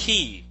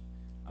low-key,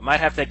 I might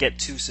have to get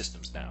 2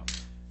 systems now.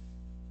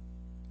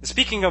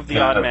 Speaking of the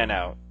odd man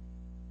out,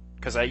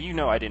 because I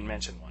didn't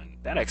mention one,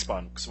 that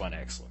Xbox One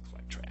X looks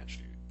like trash,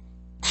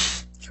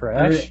 dude.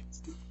 Trash?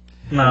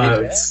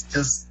 No,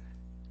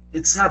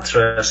 it's not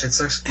trash.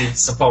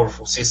 It's a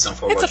powerful system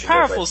for It's what a you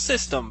powerful do,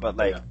 system, but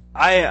like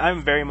Yeah.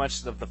 I'm very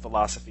much of the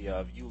philosophy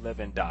of you live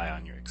and die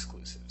on your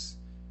exclusives.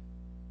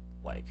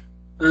 Like,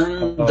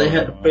 They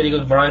had a pretty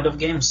good variety of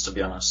games, to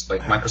be honest.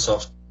 Like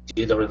Microsoft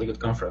did a really good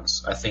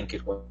conference. I think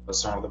it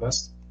was one of the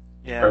best.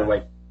 yeah, Or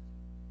like,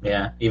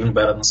 yeah, even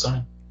better than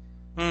Sony.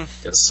 Hmm.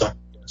 Because Sony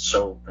didn't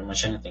show pretty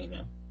much anything,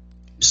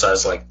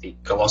 besides like the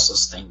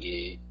Colossus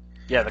thingy.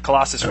 yeah, the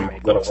Colossus And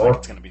remake God of looks like War.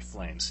 it's gonna be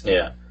flames.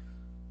 Yeah.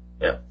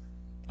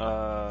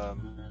 I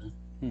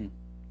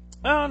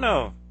don't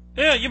know.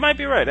 Yeah, you might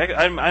be right.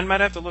 I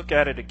might have to look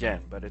at it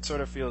again, but it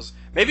sort of feels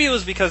maybe it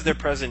was because their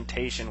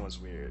presentation was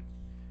weird.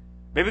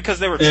 Maybe because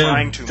they were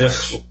trying too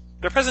much.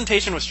 Their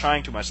presentation was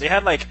trying too much. They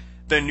had like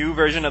the new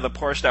version of the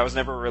Porsche that was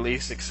never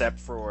released except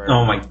for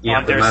on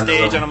their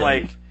stage, and I'm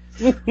like,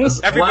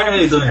 why are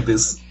you doing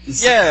this?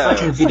 It's Yeah. a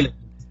fucking video.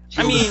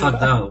 I mean- the fuck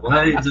down. Why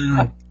are you doing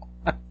that?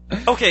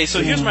 okay,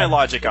 so here's my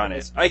logic on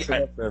it. For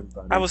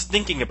everybody. I was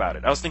thinking about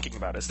it.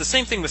 It's the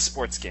same thing with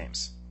sports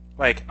games.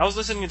 Like, I was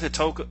listening to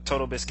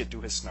Total Biscuit do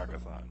his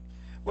Snarkathon,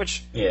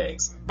 which, Yeah,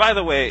 exactly. by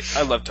the way,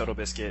 I love Total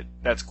Biscuit.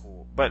 That's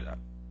cool. But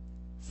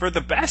for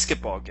the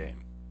basketball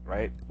game,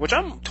 right? Which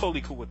I'm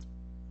totally cool with,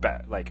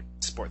 like,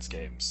 sports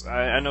games.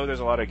 I know there's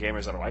a lot of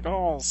gamers that are like,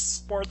 oh,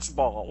 sports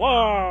ball,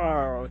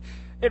 wow.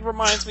 It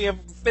reminds me of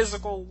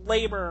physical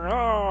labor.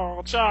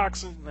 Oh,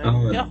 jocks. And,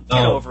 get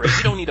over it.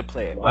 You don't need to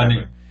play it.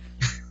 Whatever.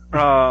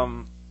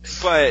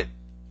 But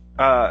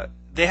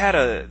they had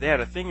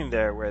a thing in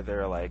there where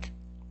they're like,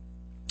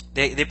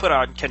 they put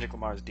on Kendrick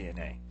Lamar's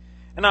DNA,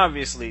 and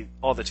obviously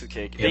all the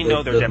 2K they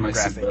know their that makes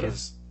it demographic better.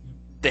 is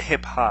the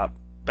hip hop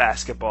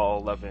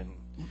basketball loving.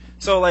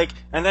 So like,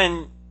 and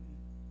then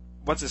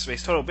what's his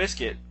face? Total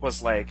Biscuit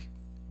was like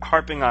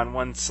harping on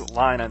one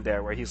line on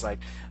there where he's like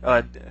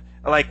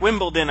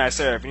Wimbledon I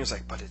serve, and he was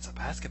like, but it's a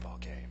basketball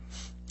game.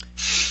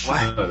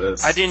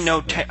 What? I didn't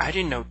know. I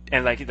didn't know.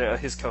 And like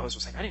his co-host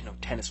was like, I didn't know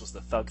tennis was the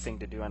thug thing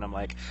to do. And I'm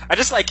like, I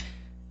just like,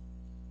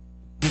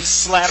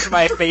 slapped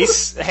my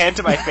hand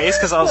to my face,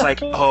 because I was like,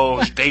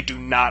 oh, they do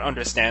not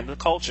understand the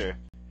culture.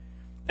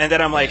 And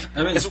then I'm like,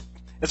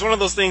 it's one of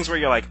those things where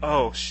you're like,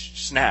 oh,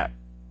 snap.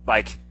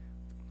 Like,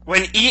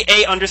 when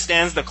EA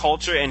understands the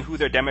culture and who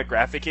their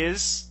demographic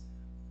is,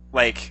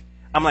 like,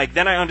 I'm like,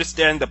 then I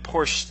understand the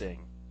Porsche thing.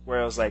 Where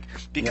I was like,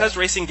 because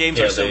racing games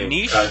are so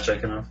niche.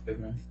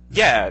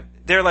 Yeah,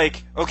 they're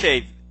like,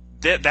 okay,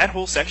 that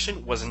whole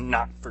section was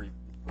not for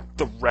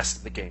the rest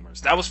of the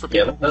gamers. That was for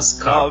people who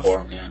love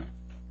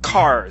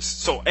cars.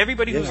 So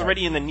everybody who's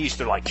already in the niche,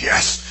 they're like,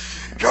 yes!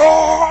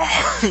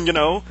 Yeah! You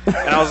know? And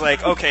I was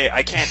like, okay,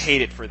 I can't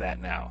hate it for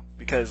that now.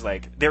 Because,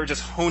 like, they were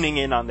just honing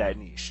in on that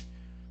niche.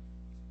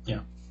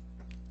 Yeah.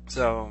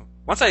 So,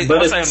 once I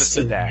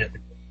understood that.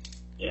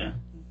 Yeah.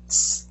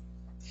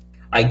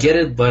 I get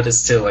it, but it's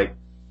still like...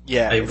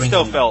 Yeah, it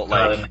still felt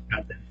like...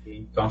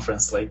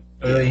 conference, like,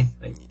 really?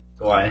 Like,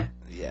 why?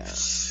 Yeah.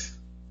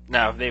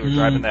 Now, if they were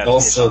driving that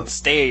on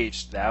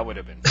stage, that would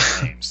have been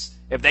flames.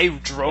 If they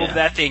drove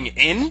that thing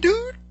in,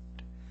 dude,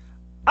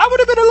 I would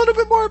have been a little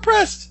bit more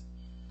impressed.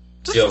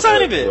 Just a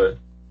tiny bit.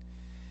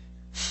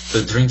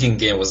 The drinking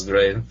game was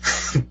great.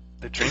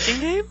 The drinking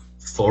game?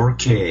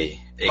 4K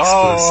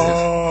exclusive.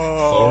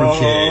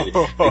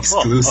 4K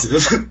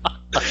exclusive.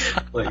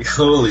 Like,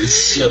 holy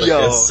shit, I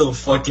got so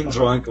fucking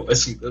drunk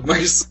watching that.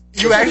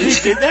 You actually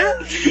did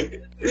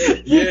that?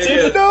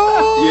 Yeah.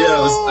 No!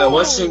 Yeah,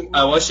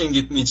 I watching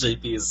Get Me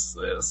JP's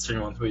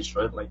stream on Twitch,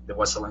 right? Like the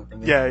watch along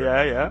thing.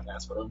 Yeah.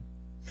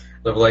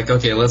 They're like,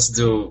 okay, let's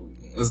do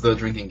a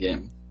drinking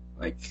game.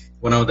 Like,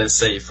 whenever they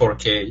say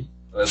 4K,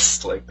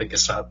 let's like take a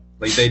shot.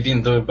 Like they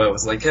didn't do it, but I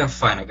was like, yeah,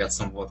 fine, I got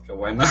some vodka,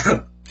 why not?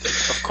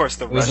 Of course,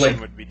 the Russian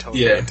would be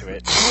totally into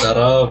it. Shut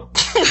up.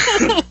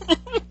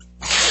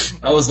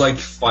 I was like,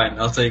 fine,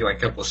 I'll take like a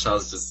couple of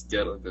shots, just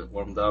get a bit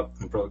warmed up,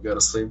 and probably go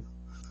to sleep.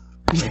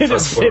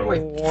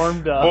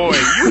 Warmed up. Boy,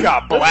 you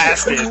got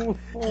blasted.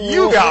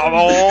 You got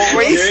all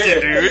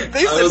wasted, dude.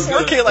 They said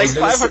 4K like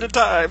 500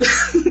 times.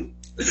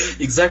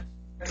 Exactly.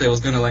 I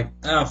was gonna like,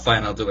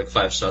 fine, I'll do like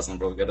 5 shots and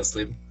probably go to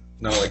sleep.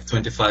 No, like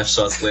 25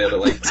 shots later,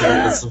 like 2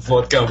 minutes of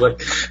vodka. I'm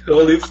like,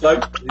 holy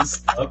fuck, please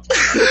stop.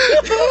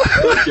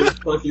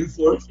 Fucking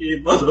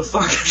 4K,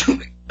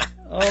 motherfucker.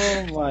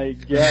 Oh my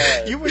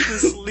god. You went to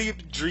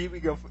sleep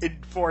dreaming of in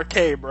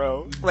 4K,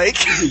 bro. Like,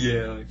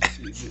 yeah, like,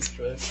 Jesus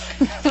Christ.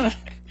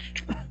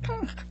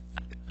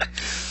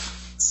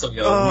 So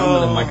yeah, I remember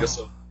the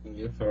Microsoft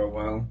thing for a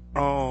while.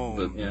 Oh,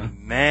 but, yeah.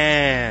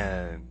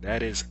 Man,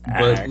 that is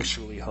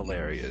actually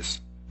hilarious.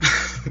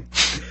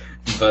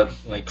 But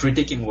like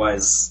critiquing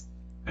wise,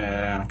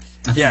 I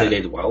think they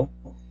did well.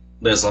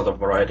 There's a lot of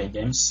variety in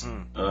games.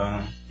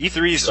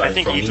 E3's, I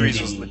think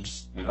E3's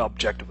was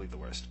objectively the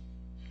worst.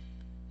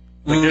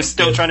 Like they're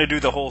still trying to do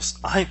the whole.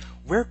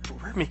 We're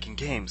making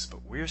games,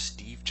 but we're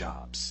Steve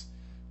Jobs.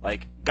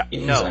 Like,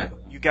 no,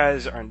 you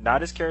guys are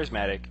not as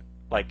charismatic.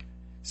 Like,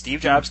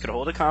 Steve Jobs could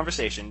hold a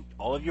conversation.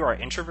 All of you are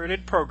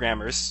introverted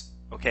programmers.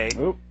 Okay.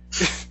 Oop.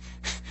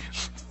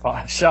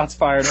 Shots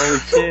fired! Holy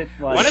shit!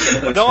 Like,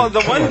 the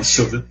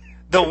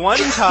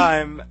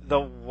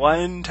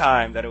one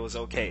time that it was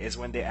okay is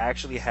when they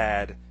actually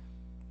had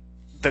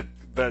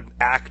the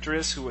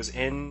actress who was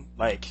in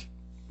like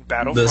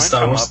Battlefront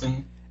come up,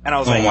 and I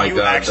was like,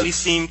 you actually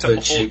seem to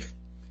hold.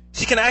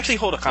 She can actually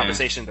hold a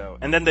conversation though.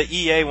 And then the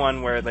EA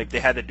one where like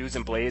they had the dudes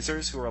in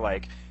blazers who were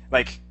like,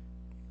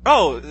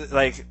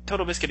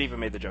 Total Biscuit even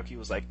made the joke. He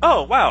was like,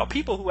 oh wow,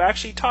 people who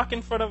actually talk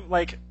in front of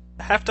like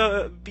have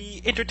to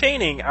be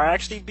entertaining are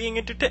actually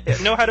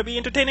know how to be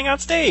entertaining on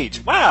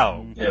stage.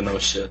 Wow. Yeah, no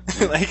shit.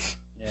 Like,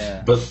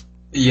 yeah. But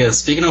yeah,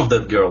 speaking of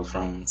that girl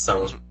from Star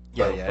Wars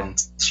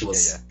Battlefront, she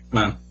was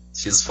man,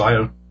 she's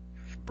fire.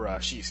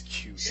 Bruh, she's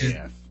cute.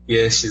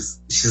 Yeah,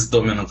 she's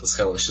dominant as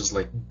hell. She's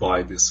like,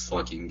 buy this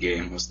fucking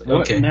game. I was like,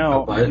 okay, now,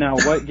 I'll buy it. Now,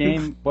 what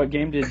game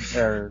did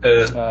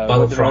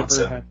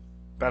Battlefront?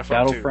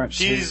 Battlefront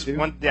 2. She's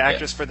the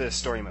actress for the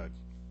story mode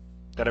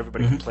that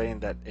everybody could play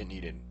and that it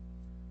needed.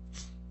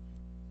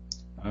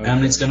 Okay.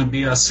 And it's gonna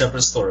be a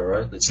separate story,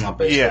 right? It's not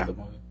based on the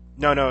movie.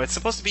 No. It's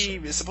supposed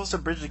to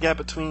bridge the gap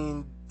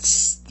between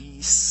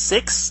the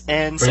 6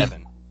 and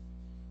 7.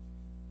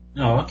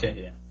 Oh,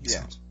 okay,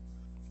 yeah.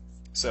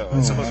 So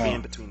it's supposed to be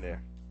in between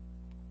there.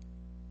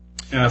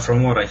 Yeah,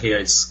 from what I hear,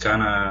 it's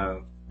kind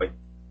of like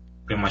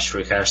pretty much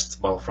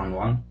rehashed Battlefront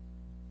 1.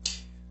 It's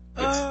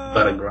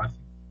better graphic.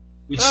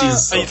 Which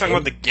is. Are you talking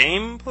about the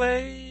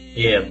gameplay?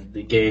 Yeah,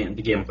 the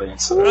gameplay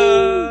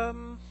itself.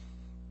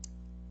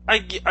 I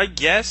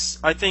guess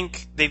I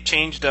think they've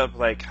changed up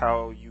like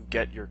how you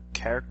get your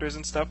characters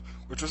and stuff,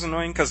 which was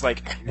annoying because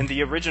like in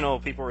the original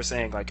people were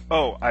saying like,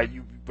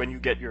 when you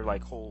get your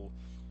like whole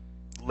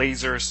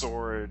laser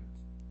sword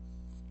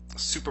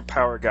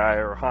superpower guy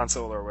or Han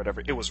Solo or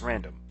whatever, it was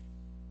random.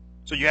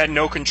 So you had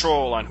no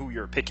control on who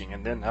you're picking,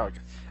 and then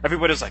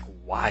everybody was like,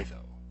 why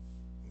though?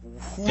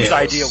 Whose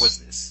idea was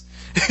this?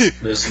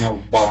 There's no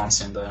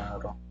balance in there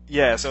at all.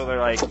 Yeah, so they're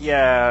like,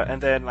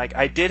 and then like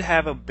I did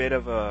have a bit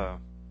of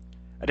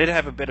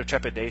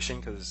trepidation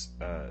because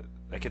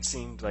like it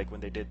seemed like when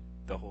they did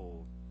the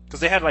whole because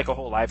they had like a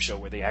whole live show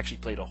where they actually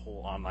played a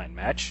whole online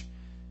match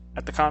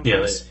at the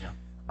conference.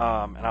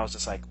 And I was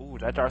just like, ooh,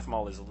 that Darth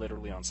Maul is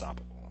literally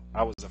unstoppable.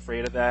 I was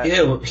afraid of that.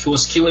 Yeah, he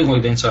was killing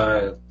like the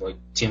entire like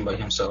team by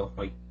himself.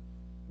 Like,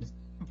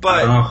 but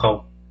I don't know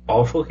how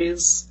powerful he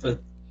is, but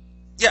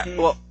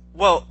yeah,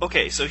 well,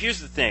 okay. So here's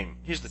the thing.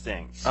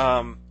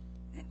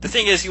 The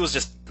thing is, he was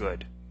just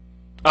good.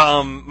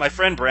 My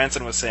friend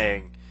Branson was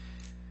saying,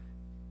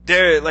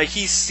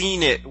 he's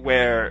seen it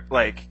where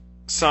a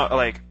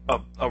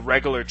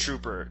regular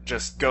trooper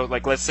just go,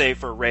 like, let's say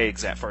for Rey,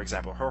 for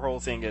example, her whole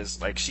thing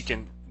is like she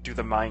can do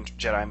the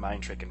Jedi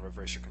mind trick and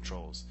reverse your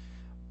controls,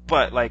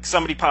 but like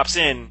somebody pops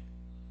in,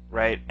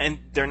 right, and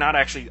they're not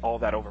actually all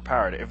that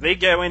overpowered. If they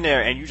go in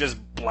there and you just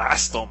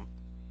blast them,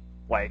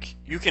 like,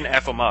 you can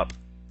F them up.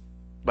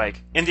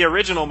 Like in the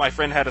original, my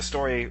friend had a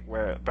story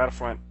where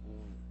Battlefront,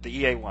 the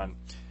EA one,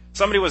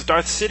 somebody was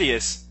Darth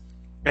Sidious,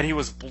 and he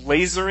was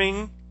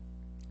lasering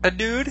a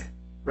dude,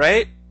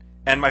 right?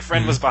 And my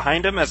friend was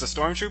behind him as a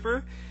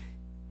stormtrooper.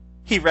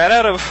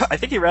 I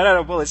think he ran out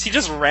of bullets. He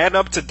just ran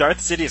up to Darth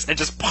Sidious and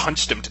just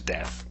punched him to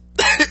death.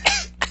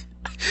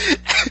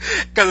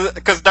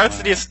 Because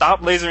Darth Sidious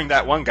stopped lasering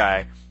that one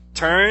guy,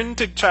 turned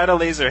to try to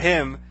laser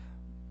him,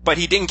 but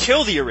he didn't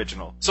kill the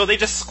original. So they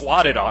just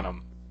squatted on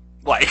him.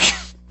 Like...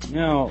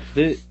 Now,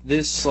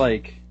 this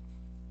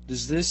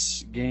does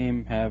this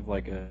game have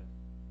like a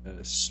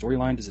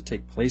storyline? Does it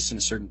take place in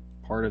a certain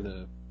part of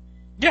the?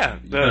 Yeah,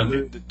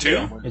 the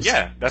two.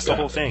 Yeah, that's the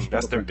whole thing.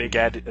 That's their big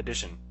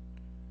addition.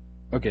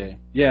 Okay.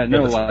 Yeah.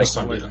 No. Like.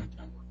 What,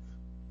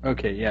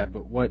 Okay. Yeah.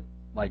 But what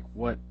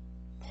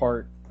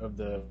part of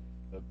the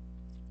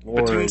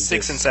lore between is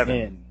 6 and this 7?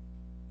 in?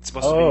 It's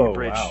supposed to be a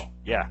bridge. Wow.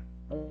 Yeah.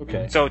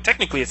 Okay. So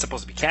technically, it's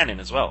supposed to be canon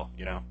as well.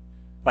 You know,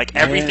 like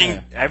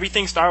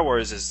everything Star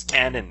Wars is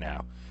canon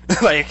now.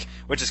 Like,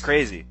 which is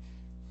crazy.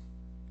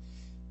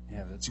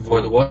 Yeah, that's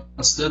cool.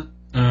 What's that?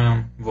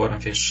 Void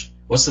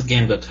What's the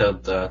game that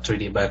had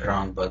 3D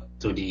background but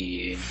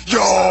 2D?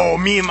 Yo,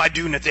 me and my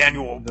dude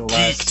Nathaniel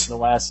geeked. The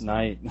last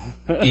night.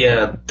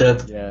 Yeah,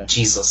 that. Yeah.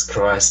 Jesus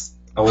Christ!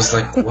 I was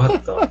like,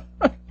 what the?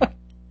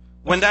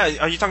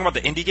 Are you talking about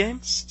the indie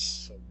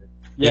games?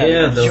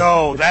 Yeah.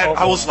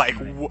 I was like,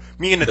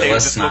 me and Nathaniel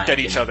just looked at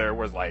each other.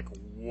 Was like,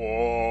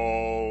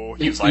 whoa.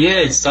 He was like,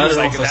 it started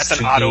off as that's an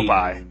 3D. auto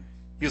buy.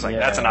 He was like,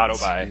 that's an auto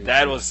buy.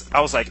 Seriously. I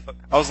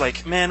was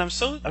like, man, I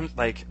was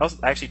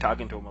actually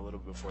talking to him a little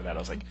bit before that. I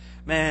was like,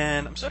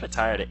 man, I'm sort of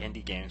tired of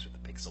indie games with the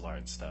pixel art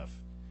and stuff.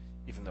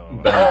 Even though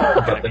I'm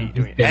gonna be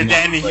doing it. And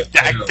then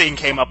that thing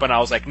came up and I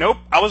was like, nope,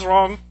 I was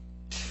wrong.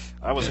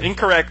 I was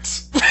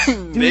incorrect.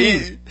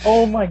 Dude,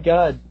 oh my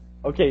god.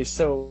 Okay,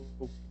 so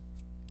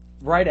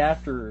right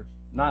after,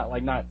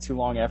 not too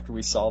long after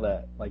we saw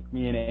that, like,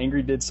 me and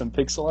Angry did some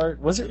pixel art.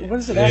 Was it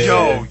actually?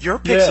 Yo, your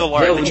pixel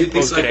art that you we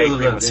posted did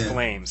Angry that, was yeah.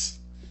 flames.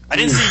 I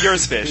didn't see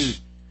yours, Fish.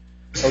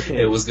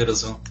 Okay. It was good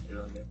as well.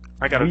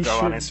 I gotta We go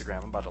on should-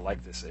 Instagram. I'm about to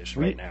like this ish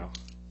right now.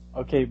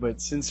 Okay, but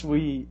since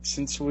we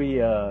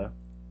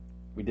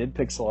did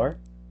pixel art,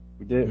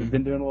 we've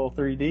been doing a little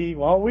 3D.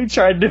 Why don't we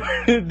try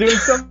doing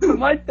something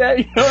like that?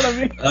 You know what I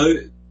mean? Oh,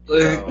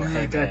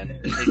 hey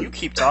man, if you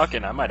keep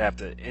talking, I might have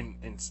to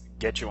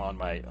get you on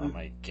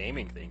my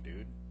gaming thing,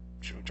 dude.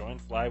 Join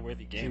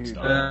Flyworthy Games. Dude,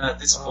 dog. At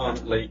this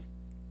point,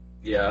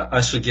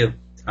 I should get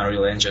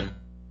Unreal Engine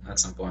at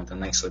some point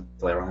and actually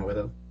play around with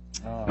it.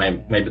 Oh,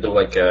 Maybe do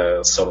like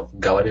a sort of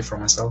gallery for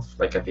myself,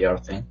 like a VR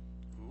thing.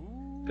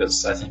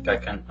 Because I think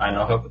I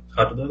know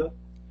how to do that.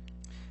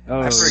 Oh,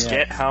 I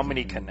forget yeah. how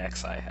many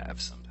connects I have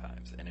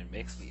sometimes, and it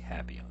makes me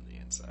happy on the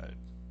inside.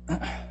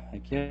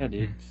 Like, yeah,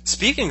 dude.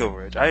 Speaking of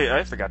which,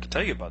 I forgot to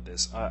tell you about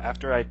this.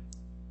 After I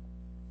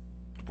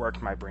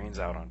worked my brains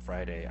out on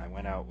Friday, I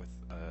went out with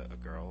a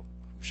girl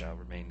who shall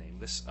remain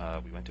nameless.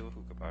 We went to a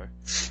hookah bar.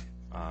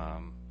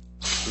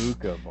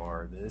 Hookah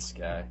bar, this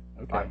guy.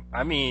 Okay.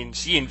 I mean,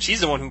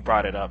 she's the one who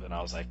brought it up, and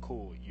I was like,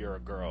 cool, you're a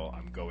girl,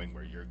 I'm going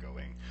where you're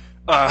going.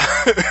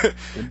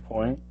 Good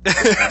point.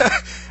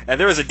 And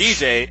there was a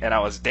DJ, and I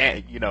was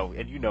and you know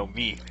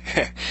me,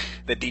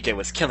 the DJ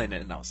was killing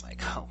it, and I was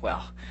like, oh,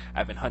 well,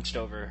 I've been hunched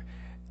over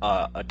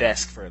a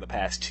desk for the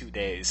past 2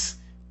 days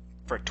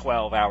for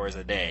 12 hours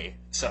a day,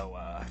 so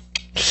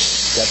Got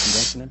some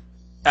dancing in?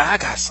 I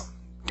got some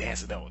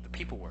dancing though. The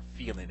people were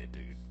feeling it,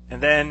 dude.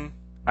 And then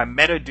I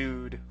met a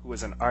dude who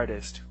was an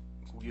artist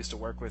who used to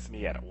work with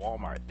me at a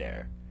Walmart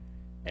there,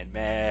 and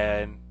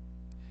man,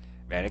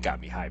 it got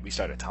me hyped. We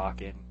started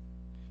talking.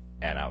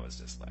 And I was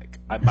just like,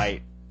 I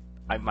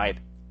might,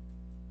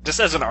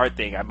 just as an art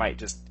thing, I might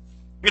just,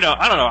 I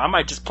don't know, I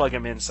might just plug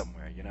him in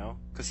somewhere,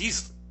 because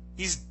he's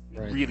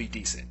Right. really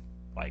decent.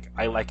 Like,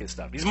 I like his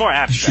stuff. He's more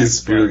abstract.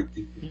 He's really.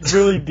 He's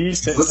really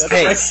decent.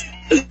 Hey,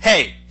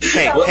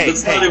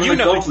 you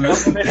know,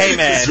 hey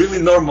man, It's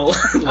really normal.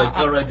 Like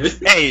already.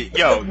 hey,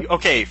 yo,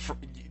 okay,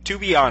 to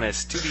be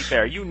honest, to be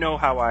fair, you know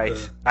how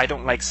I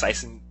don't like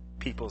sizing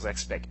people's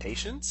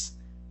expectations.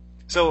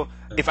 So,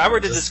 if I were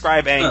to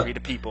describe Angry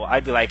to people,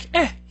 I'd be like,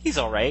 he's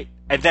all right.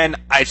 And then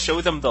I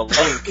show them the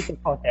link. Get the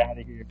fuck out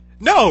of here.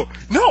 No,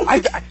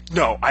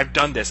 I've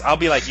done this. I'll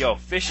be like, yo,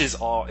 Fish is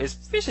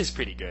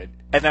pretty good.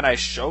 And then I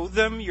show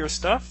them your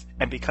stuff,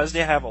 and because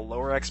they have a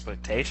lower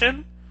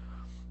expectation,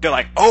 they're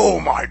like, oh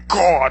my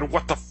god,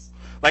 what the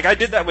like, I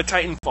did that with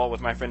Titanfall with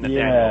my friend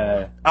Nathaniel.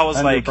 Yeah. I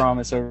was like,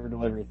 promise over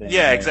deliver thing.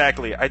 yeah, right?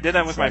 exactly. I did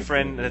that with my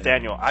friend yeah.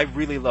 Nathaniel. I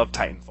really love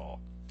Titanfall.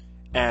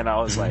 And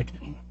I was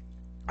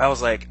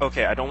like,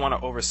 okay, I don't want to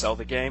oversell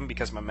the game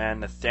because my man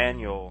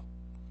Nathaniel,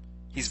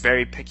 he's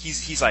very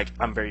he's like,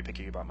 I'm very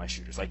picky about my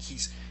shooters. Like,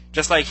 he's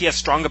just like, he has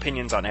strong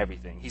opinions on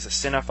everything. He's a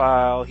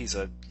cinephile, he's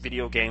a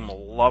video game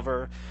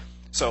lover.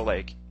 So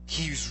like,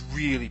 he's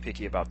really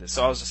picky about this.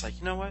 So I was just like,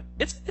 you know what?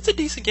 It's a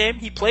decent game.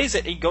 He plays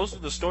it, and he goes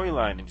through the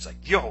storyline, and he's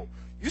like, yo,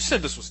 you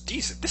said this was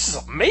decent. This is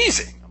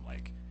amazing. I'm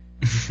like,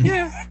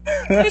 yeah,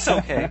 it's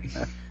okay.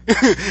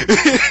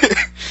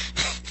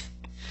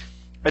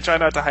 I try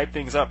not to hype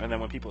things up, and then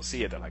when people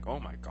see it, they're like, oh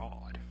my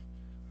god.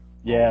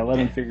 Yeah, let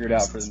them figure it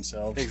out for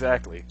themselves.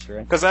 Exactly.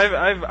 Right. Because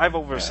I've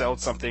oversold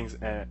some things,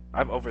 and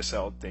I've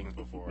oversold things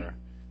before,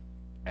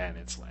 and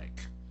it's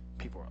like,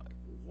 people are like,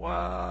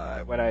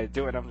 what? When I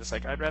do it, I'm just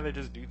like, I'd rather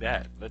just do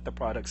that. Let the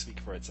product speak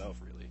for itself,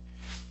 really.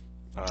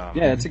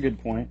 Yeah, that's a good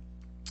point.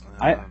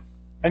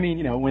 I mean,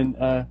 you know, when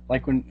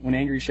when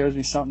Angry shows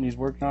me something he's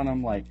working on,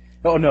 I'm like,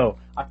 oh no.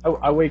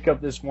 I wake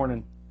up this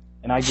morning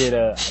and I get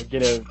a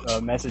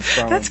message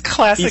from That's him.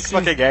 classic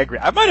fucking Angry.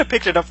 I might have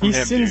picked it up from He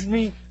him, sends dude.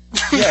 me,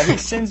 yeah, he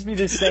sends me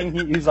this thing.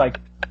 He's like,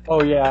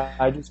 oh yeah,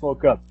 I just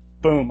woke up.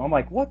 Boom. I'm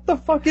like, what the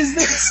fuck is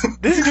this?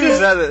 This dude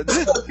is at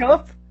You woke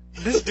up?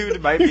 this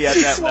dude might be at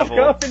You that just woke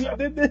level. up and you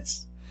did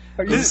this?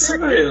 Are you This-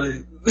 serious?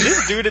 Really?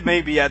 This dude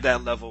may be at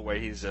that level where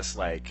he's just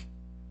like,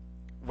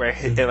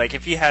 like,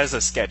 if he has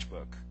a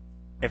sketchbook,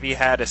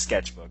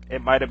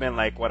 it might have been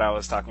like what I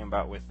was talking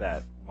about with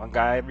that one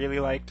guy I really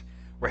liked,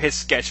 where his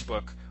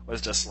sketchbook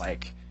was just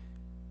like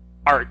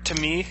art to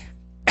me.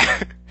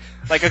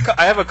 Like,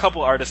 I have a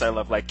couple artists I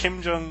love, like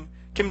Kim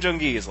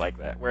Jong-gi is like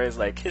that, whereas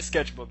like his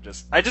sketchbook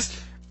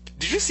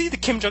did you see the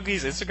Kim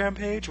Jong-gi's Instagram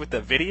page with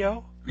the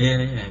video?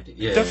 Yeah.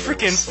 The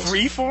freaking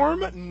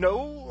freeform,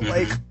 no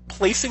like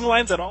placing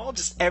lines at all,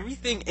 just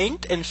everything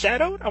inked and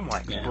shadowed. I'm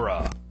like, Yeah.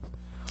 bruh.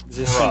 Is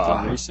this Bruh.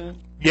 something recent?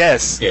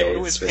 Yes, Yeah, go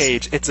to it's his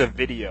page. It's a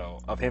video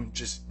of him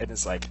and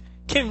it's like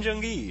Kim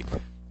Jong-gi,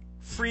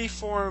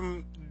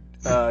 freeform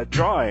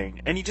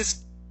drawing, and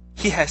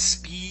he has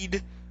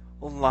speed,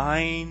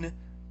 line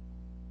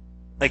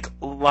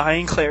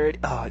clarity.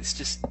 Oh, it's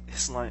just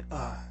his line.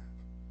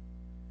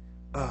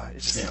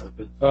 It's just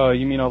Oh,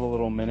 you mean all the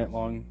little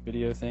minute-long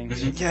video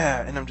things?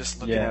 yeah, and I'm just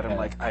looking Yeah. at him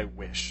like, I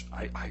wish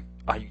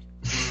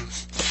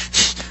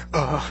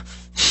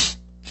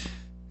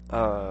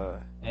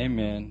Hey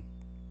man,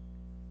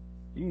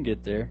 you can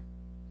get there.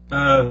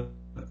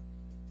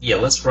 Yeah,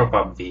 let's wrap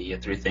up the E3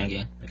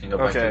 thingy. We can go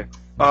back okay.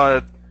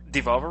 to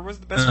Devolver was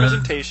the best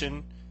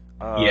presentation.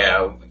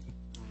 yeah.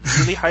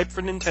 Really hyped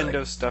for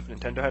Nintendo stuff.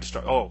 Nintendo had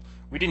strong. Oh,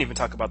 we didn't even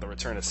talk about the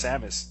return of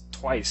Samus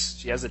twice.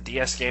 She has a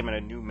DS game and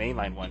a new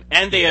mainline one,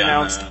 and they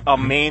announced a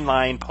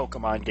mainline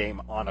Pokemon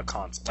game on a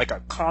console, like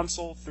a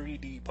console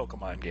 3D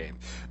Pokemon game.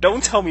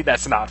 Don't tell me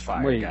that's not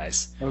fire, Wait.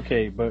 guys.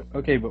 Okay, but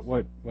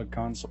what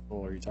console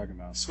are you talking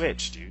about?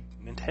 Switch, dude.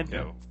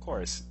 Nintendo, of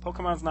course.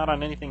 Pokemon's not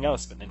on anything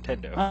else but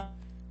Nintendo.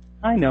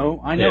 I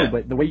know, Yeah.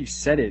 but the way you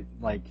said it,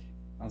 like,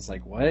 I was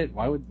like, what?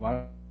 Why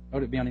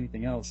would it be on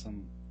anything else?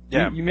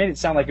 Yeah. You made it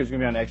sound like it was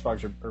going to be on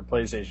Xbox or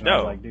PlayStation. No. I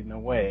was like, dude, no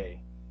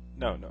way.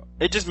 No.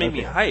 It just made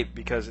me Okay. hype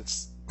because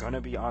it's gonna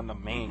be on the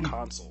main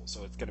console,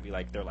 so it's gonna be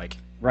like they're like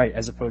Right,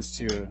 as opposed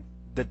to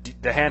the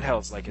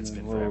handhelds like it's a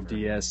been little forever.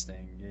 DS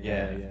thing.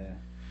 Yeah.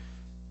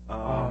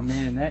 Oh Um,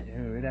 man,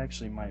 it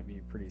actually might be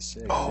pretty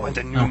sick. oh, and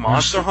the new Oh,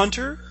 Monster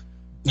Hunter,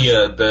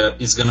 Yeah,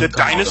 it's gonna the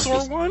come out on dinosaur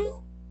PC. one,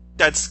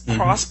 that's Mhm.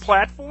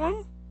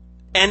 cross-platform,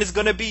 and it's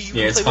gonna be you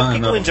Yeah, can it's play with fine.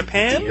 people in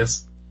Japan.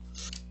 Yes.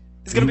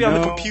 It's gonna be on the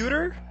No.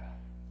 computer.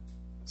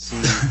 See,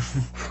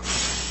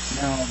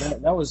 now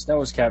that was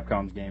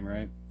Capcom's game,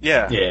 right?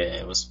 Yeah. Yeah,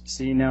 it was.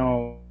 See,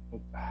 now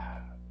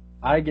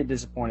I get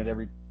disappointed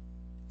every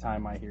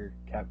time I hear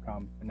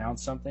Capcom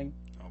announce something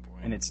Oh boy.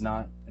 and it's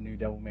not a new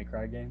Devil May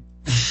Cry game.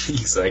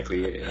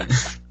 Exactly. Yeah.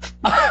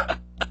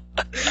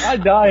 I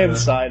die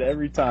inside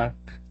every time.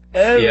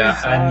 Every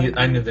time.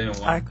 I knew they didn't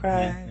want. I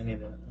cry. Yeah, I knew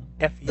that.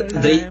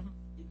 Every They- time.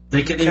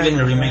 They can Okay.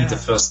 even remake the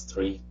first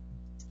 3.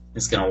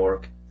 It's gonna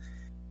work.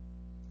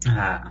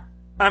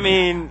 I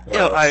mean,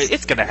 Well,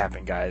 it's gonna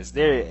happen, guys.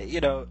 There,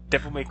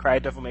 Devil May Cry.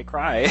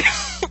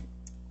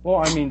 Well,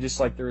 I mean, just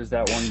like there was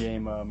that one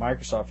game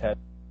Microsoft had,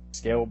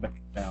 Scalebound. which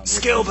was,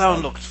 Scalebound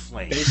like, looked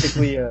flame.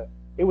 basically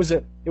it was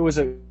a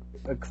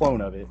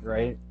clone of it,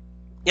 right?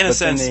 In a but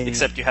then sense, they-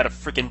 except you had a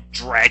freaking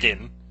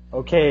dragon.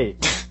 Okay.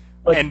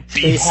 But And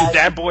they beast, had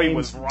that the boy game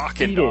was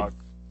rocking, completed. dog.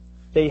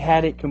 They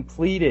had it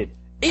completed,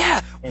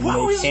 Yeah, and what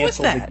they was with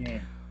canceled that? the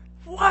game.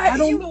 Why? I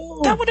don't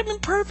know. That would have been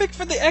perfect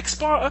for the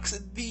Xbox,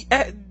 the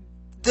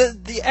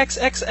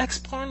XXX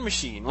porn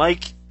machine.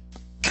 Like,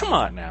 come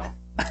on now.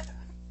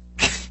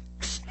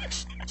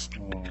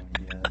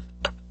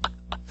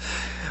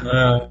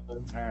 Oh yeah.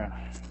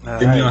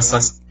 The new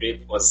Assassin's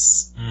Creed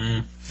was,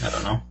 I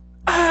don't know.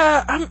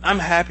 I'm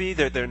happy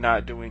that they're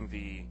not doing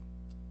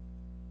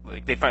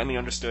they finally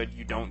understood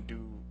you don't do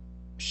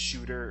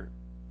shooter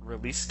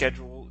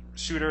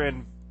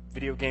and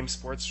video game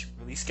sports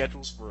release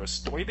schedules for a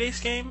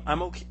story-based game.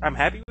 I'm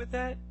happy with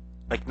that.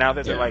 Like now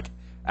that they're like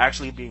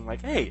actually being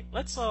like, hey,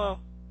 let's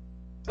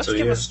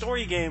give a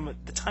story game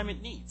the time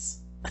it needs.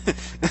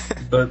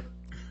 But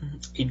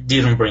it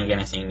didn't bring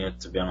anything new,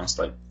 to be honest.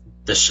 Like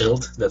the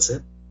shield, that's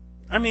it.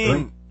 I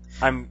mean,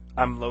 really?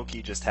 I'm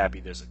low-key just happy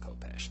there's a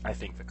Khopesh. I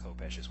think the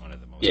Khopesh is one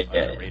of the most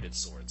underrated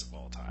swords of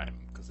all time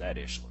because that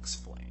ish looks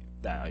flame.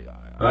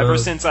 Ever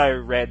since I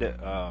read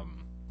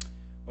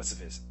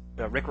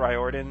Rick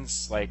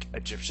Riordan's like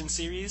Egyptian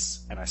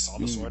series, and I saw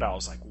the sword, I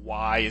was like,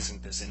 why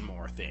isn't this in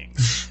more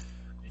things?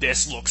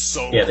 This looks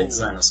so cool. Yeah, the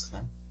design is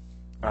cool.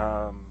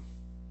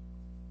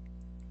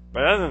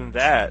 But other than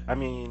that, I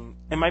mean,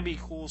 it might be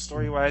cool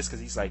story-wise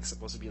because he's like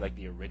supposed to be like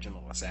the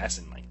original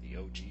assassin, like the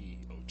OG.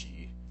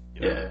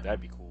 You know, that'd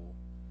be cool.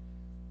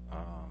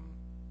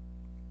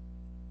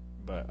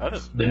 But other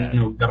than that, the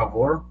new God of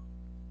War.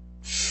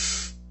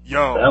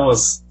 Yo, that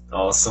was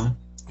awesome.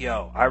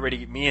 Yo,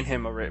 me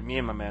and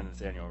my man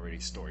Nathaniel already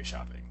story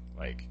shopping.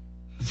 Like,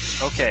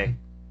 okay,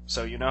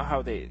 so you know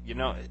how I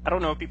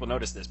don't know if people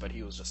noticed this, but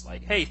he was just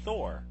like, "Hey,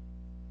 Thor."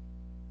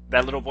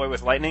 That little boy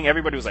with lightning.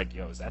 Everybody was like,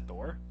 "Yo, is that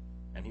Thor?"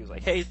 And he was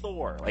like, "Hey,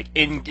 Thor!" Like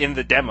in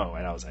the demo,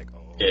 and I was like,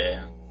 "Oh,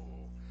 yeah."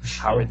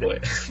 How are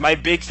they? My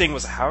big thing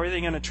was how are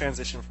they going to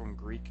transition from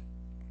Greek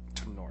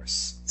to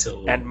Norse?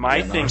 And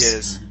my thing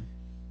is,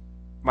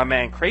 my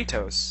man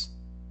Kratos,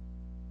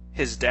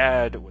 his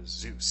dad was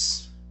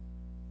Zeus.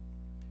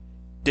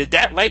 Did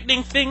that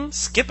lightning thing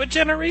skip a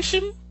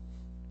generation?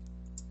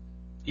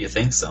 You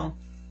think so?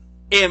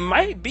 It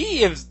might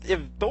be if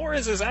Thor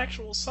is his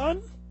actual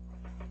son.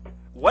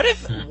 What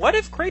if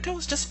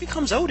Kratos just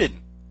becomes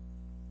Odin?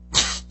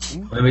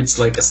 Maybe it's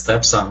like a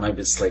stepson. Maybe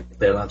it's like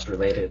they're not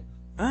related.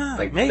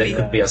 Like maybe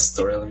there could be a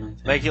story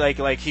element. Like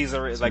he's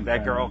like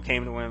that girl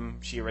came to him.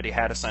 She already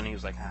had a son. He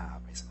was like,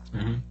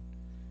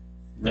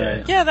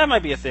 yeah, that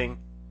might be a thing.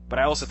 But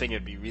I also think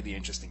it'd be really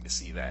interesting to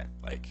see that,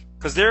 like,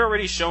 because they're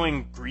already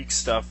showing Greek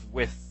stuff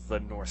with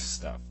the Norse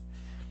stuff.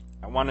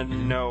 I want to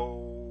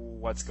know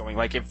what's going.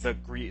 Like, if the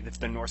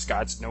Norse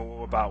gods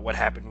know about what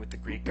happened with the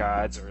Greek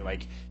gods, or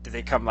like, did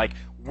they come? Like,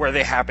 were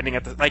they happening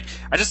at the? Like,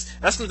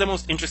 that's the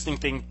most interesting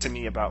thing to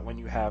me about when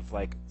you have,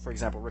 like, for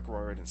example, Rick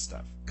Riordan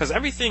stuff, because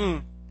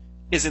everything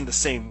is in the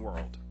same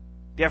world.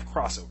 You have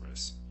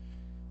crossovers,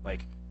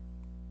 like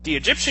the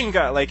Egyptian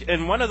god. Like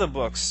in one of the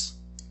books.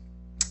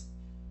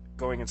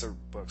 Going into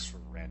books for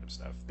random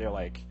stuff. They're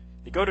like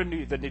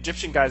the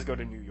Egyptian guys go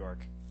to New York,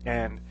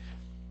 and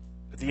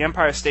the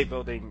Empire State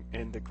Building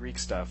in the Greek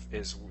stuff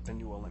is the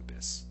New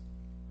Olympus,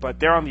 but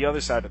they're on the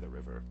other side of the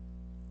river,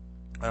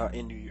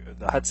 in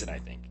the Hudson, I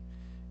think.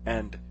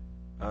 And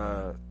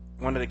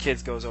one of the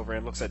kids goes over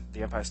and looks at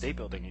the Empire State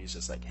Building, and he's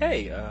just like,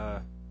 "Hey,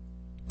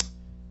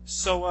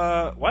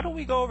 so why don't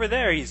we go over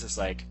there?" He's just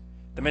like,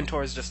 the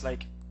mentor is just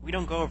like, "We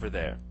don't go over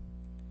there.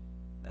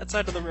 That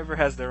side of the river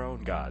has their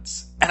own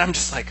gods." And I'm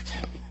just like,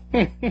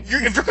 if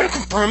you're going to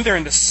confirm they're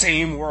in the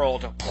same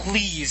world,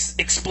 please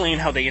explain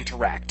how they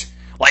interact.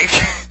 Like,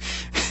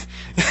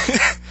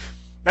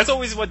 that's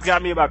always what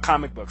got me about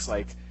comic books.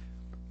 Like,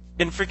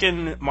 in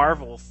freaking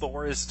Marvel,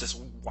 Thor is just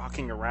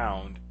walking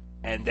around,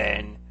 and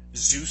then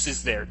Zeus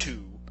is there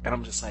too. And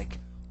I'm just like,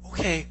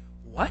 okay,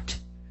 what?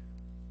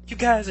 You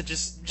guys are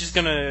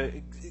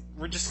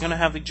we're just gonna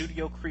have the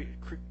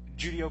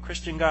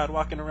Judeo-Christian god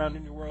walking around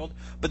in your world,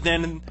 but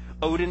then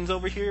Odin's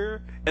over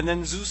here, and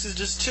then Zeus is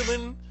just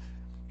chilling.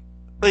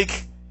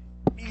 Like,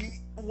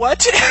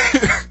 what?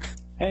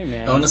 Hey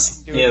man,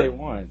 honestly, do what they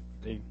want.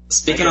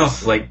 Speaking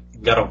of like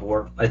God of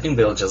War, I think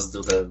they'll just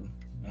do the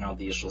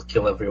usual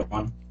kill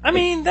everyone. I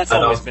mean, that's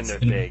always been their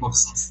thing.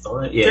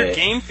 Story. Yeah.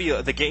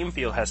 The game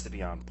feel has to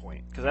be on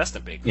point, because that's the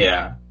big thing.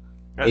 Yeah.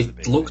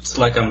 It looked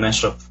like a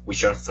mesh of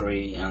Witcher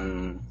 3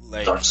 and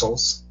Dark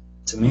Souls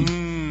to me.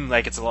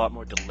 Like it's a lot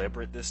more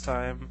deliberate this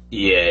time.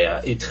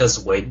 Yeah, it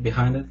has weight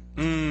behind it.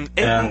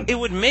 It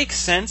would make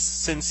sense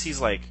since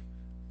he's like,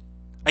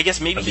 I guess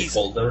maybe he's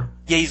older.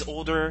 Yeah, he's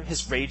older.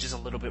 His rage is a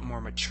little bit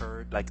more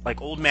matured,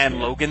 like Old Man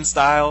Logan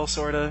style,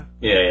 sorta.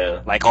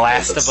 Yeah. Like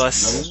Last of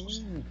Us.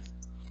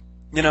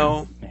 You know.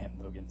 Old Man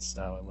Logan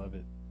style, I love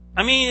it.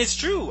 I mean, it's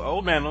true.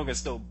 Old Man Logan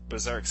still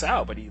berserks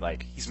out, but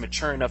he's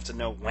mature enough to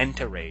know when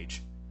to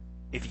rage,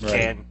 if he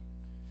can.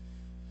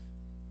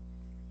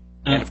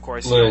 And of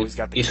course, you always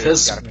got the it kid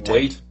has you gotta protect.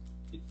 weight.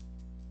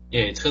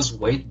 Yeah, it has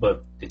weight,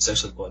 but it's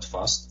actually quite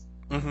fast.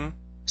 Mm-hmm.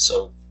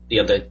 So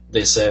yeah,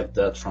 they saved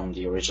that from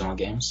the original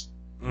games,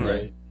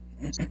 right?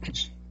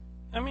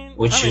 I mean,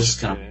 which I'm is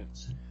kind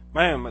interested.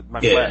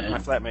 My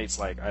flatmate's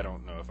like, I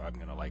don't know if I'm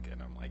gonna like it.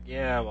 And I'm like,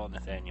 yeah, well,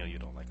 Nathaniel, you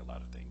don't like a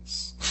lot of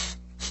things.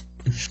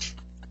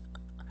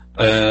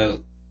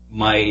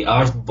 My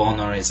art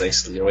boner is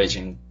actually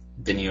raging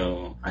the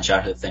new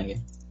Uncharted thingy,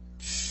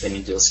 the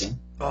new DLC.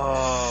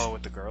 Oh,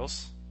 with the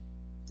girls?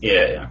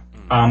 Yeah.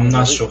 I'm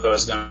not sure how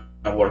it's gonna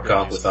work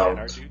out without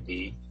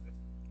the.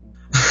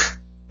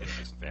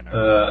 fan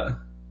art.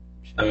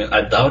 I mean,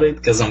 I doubt it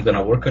because I'm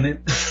gonna work on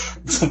it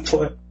at some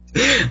point.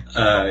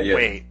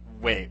 Yeah.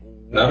 Wait.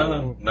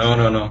 No.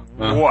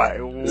 What?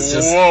 It's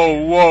just-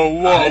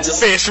 Whoa. I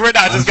just- Fish, we're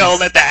not just I'm gonna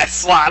just- let that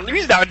slide.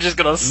 We're not just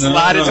gonna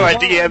slide into our no.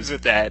 DMs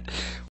with that.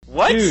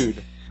 What?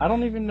 Dude, I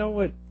don't even know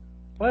what.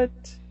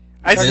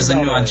 I There's a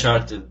about new it.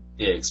 Uncharted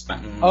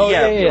expand. Oh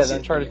Yeah, yeah, you'll the see.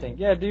 Uncharted thing.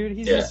 Yeah, dude,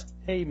 he's Yeah. just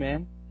hey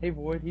man, hey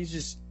Void, he's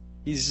just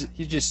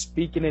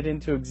speaking it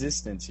into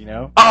existence, you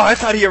know? Oh, I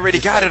thought he already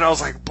got it. I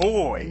was like,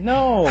 boy.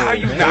 No, How are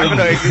you man. not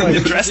gonna Like,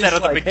 address he's that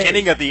at the like,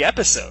 beginning hey. of the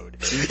episode?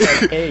 He's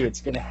like, hey,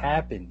 it's gonna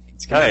happen.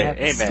 It's gonna Hey,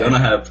 happen. hey, It's man. gonna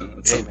happen at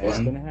Hey, some man. It's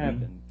point. gonna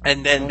happen.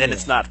 And then Okay.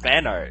 it's not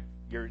fan art.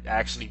 You're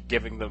actually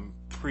giving them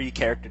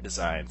pre-character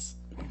designs.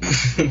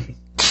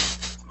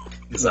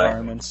 Exactly.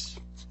 Environments.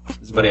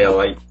 But yeah,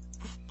 like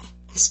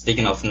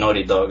speaking of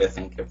Naughty Dog, I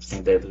think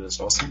everything they do is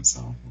awesome.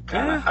 So I'm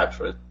kind of hyped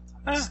for it.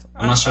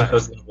 I'm not sure how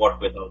it's gonna work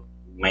without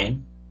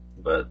main,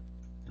 but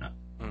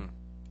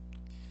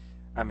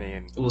I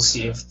mean, we'll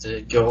see if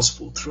the girls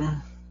pull through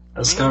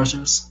as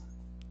characters.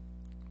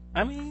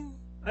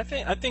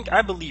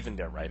 I believe in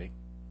their writing.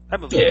 I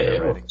believe Yeah, in their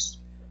of writing. course.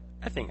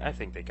 I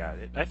think they got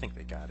it. I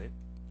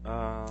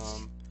I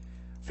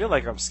feel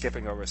like I'm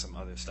skipping over some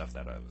other stuff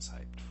that I was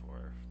hyped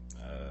for.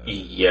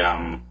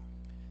 Yeah.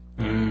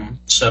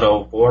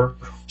 Shadow of War.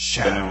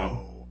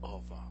 Shadow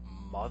of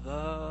a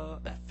Mother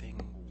effing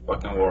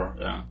Fucking War,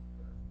 yeah.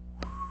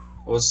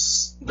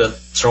 Was the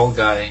troll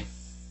guy?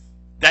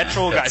 That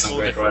troll had guy some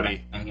sold it great for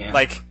me. writing, yeah.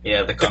 Like,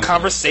 Yeah, the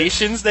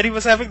conversations that he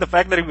was having, the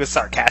fact that he was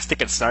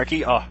sarcastic and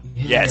snarky, oh,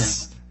 Yeah.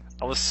 yes.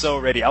 I was so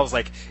ready. I was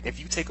like, if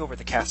you take over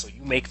the castle,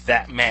 you make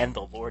that man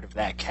the lord of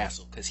that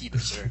castle, because he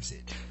deserves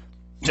it.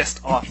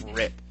 Just off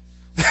rip.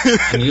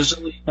 And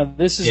usually, Now,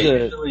 this is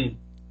usually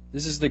the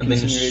and then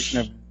continuation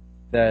of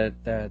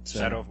that.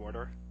 Shadow of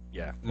Mordor?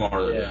 Yeah.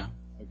 more. Yeah. Yeah.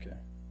 Okay.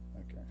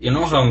 You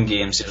know how in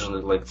games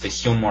usually like the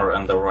humor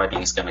and the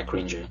writing is kind of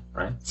cringy,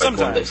 right? Like when they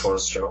Sometimes.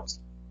 force jokes.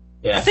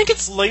 Yeah. I think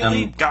it's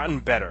lately gotten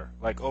better,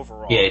 like,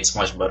 overall. Yeah, it's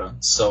much better.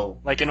 So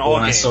Like, in all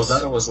when games. I saw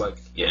that, I was like,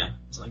 yeah,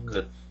 it's like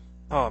good.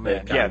 Oh, They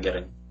man, kind yeah. of get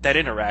it. That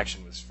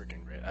interaction was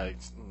freaking great.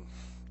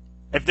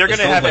 If they're It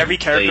gonna felt have like every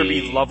character they-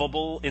 be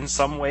lovable in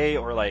some way,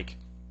 or, like,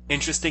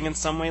 interesting in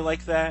some way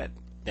like that,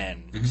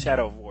 then Mhm.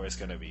 Shadow of War is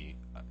gonna be...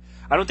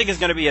 I don't think it's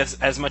gonna be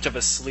as much of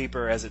a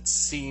sleeper as it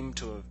seemed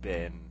to have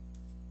been.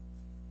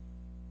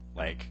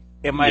 Like,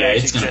 it might Yeah,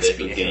 actually it's gonna just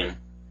be a be good a hit. game.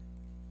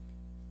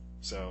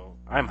 So,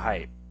 I'm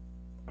hype.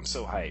 I'm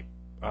so hype.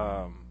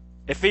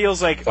 It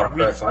feels like... Far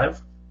Cry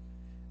 5?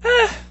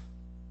 Eh,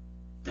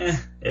 Yeah,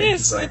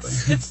 it's,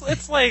 exactly.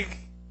 it's like...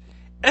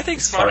 I think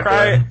It's Far Far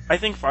Cry... Cry. I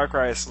think Far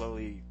Cry is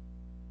slowly...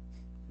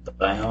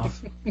 Dying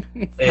off.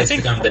 It's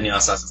think- become the new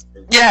Assassin's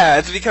Creed. Yeah,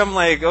 it's become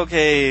like,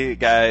 okay,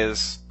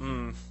 guys.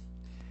 We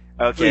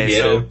Okay,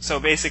 get so it. so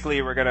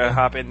basically we're gonna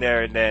hop in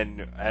there, and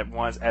then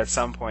at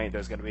some point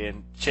there's gonna be a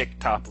chick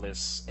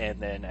topless, and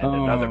then at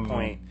another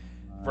point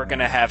we're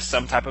gonna have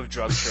some type of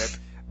drug trip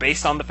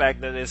based on the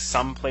fact that there's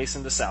some place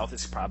in the South.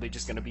 It's probably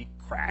just gonna be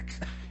crack,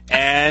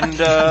 and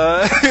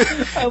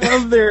I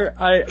love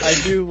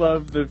I do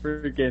love the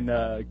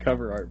freaking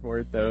cover art for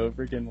it though.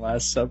 Freaking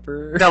Last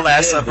Supper. The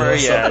Last Supper,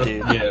 yeah, Supper.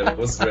 dude. Yeah, it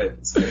was great.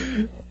 It's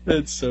great.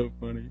 That's so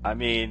funny. I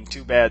mean,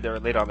 too bad they were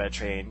late on that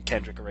train.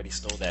 Kendrick already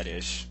stole that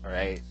ish. All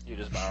right, you're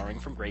just borrowing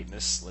from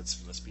greatness.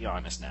 Let's be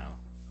honest now.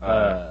 You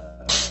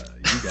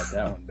got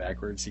that one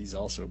backwards. He's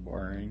also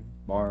borrowing.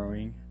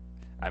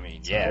 I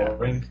mean, yeah.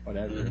 Boring.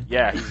 Whatever.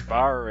 Yeah, he's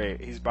borrowing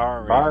from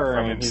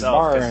Borrowing, he's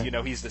himself because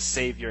borrowing. he's the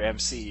savior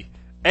MC.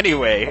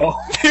 Anyway,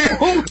 Okay.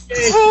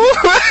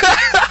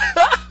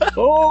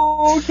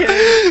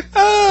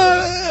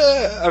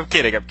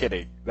 I'm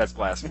kidding. That's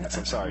blasphemous.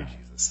 I'm sorry,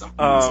 Jesus. Some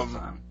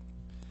fan.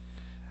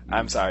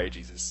 I'm sorry,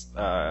 Jesus.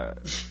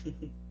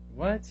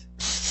 What?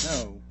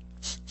 No.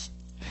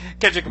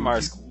 Kendrick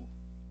Lamar's cool.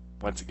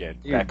 Once again,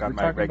 Dude, back on we're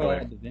my talking regular.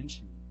 about Da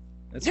Vinci.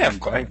 That's Yeah, what of I'm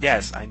course. talking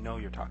Yes, I know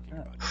you're talking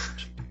about.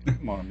 about.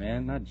 Come on,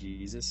 man. Not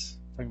Jesus.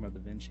 I'm talking about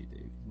Da Vinci, dude.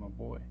 He's my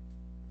boy.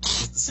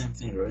 It's the same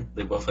thing, right?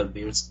 They both had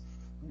beards.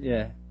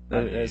 Yeah,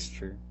 I mean, that's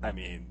true. I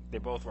mean, they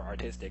both were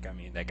artistic. I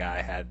mean, that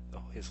guy had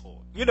his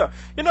whole. You know.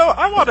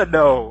 I want to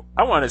know.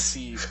 I want to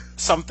see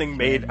something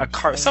made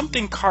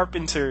something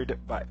carpentered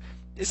by.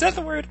 Is that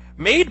the word?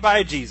 Made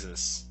by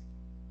Jesus.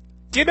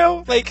 Do you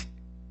know? Like,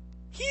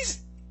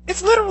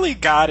 it's literally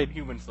God in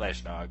human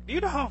flesh, dog. Do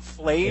you know how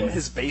flame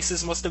his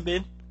bases must have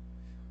been?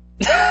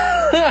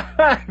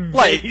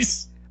 Like,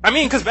 Base. I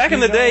mean, because back in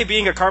You the know- day,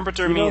 being a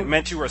carpenter you know-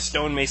 meant you were a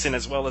stonemason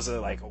as well as a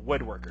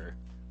woodworker.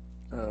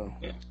 Oh.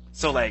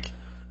 So, like,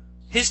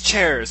 his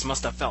chairs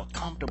must have felt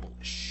comfortable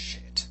as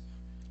shit.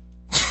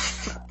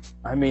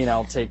 I mean,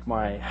 I'll take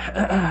my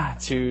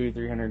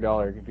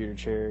 $200-300 computer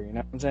chair. You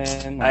know what I'm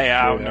saying? Like, Hey,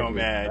 I don't dude, know, could-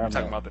 man. You're I'm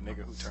talking not- about the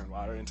nigga who turned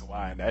water into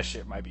wine. That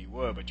shit might be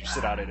wood, but you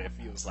sit out it, it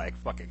feels like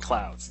fucking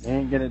clouds. You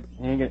ain't gonna.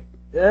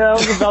 Yeah, I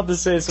was about to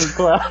say some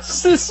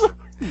classes.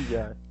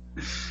 Yeah.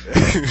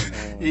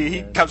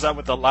 he man. comes out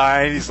with the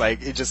line. He's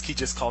like, he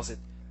just calls it.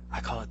 I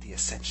call it the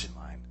Ascension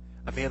line,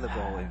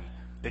 available in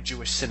the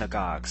Jewish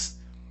synagogues.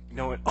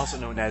 also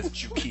known as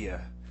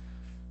Jukia.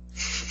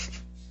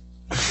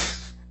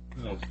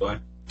 Oh boy.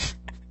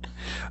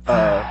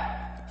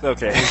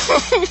 Okay.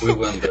 We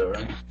went there,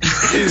 right?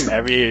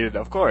 I mean,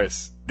 of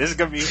course. This is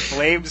gonna be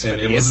flames for And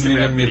the it wasn't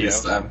Instagram even me video.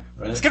 this time,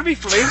 right? It's gonna be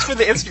flames for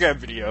the Instagram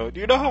video.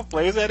 Do you know how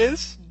flames that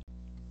is?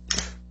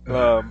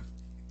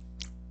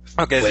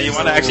 Okay, so you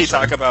want to actually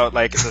talk about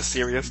like the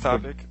serious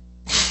topic?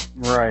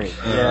 Right.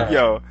 Yeah.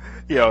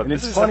 Yo. And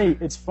it's funny.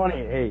 It's funny.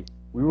 Hey,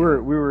 we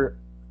were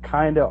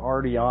kind of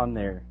already on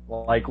there,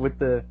 like with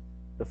the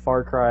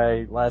Far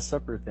Cry Last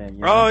Supper thing.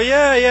 You know? Oh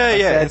yeah.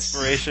 That's-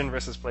 Inspiration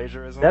versus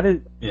plagiarism. That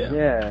is. Yeah.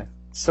 Yeah.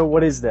 So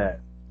what is that?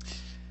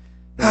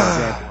 An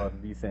example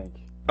of, do you think?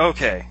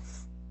 Okay.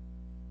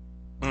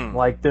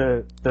 Like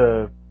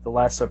the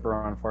Last Supper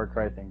on Far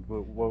Cry thing.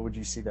 What would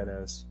you see that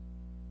as?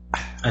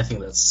 I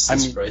think that's I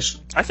mean-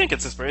 inspiration. I think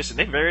it's inspiration.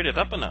 They varied it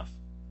up enough.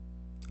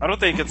 I don't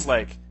think it's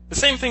like the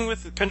same thing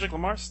with Kendrick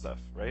Lamar stuff,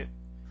 right?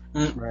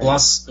 Right.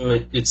 Plus,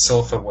 it's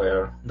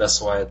self-aware. That's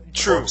why it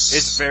True. works.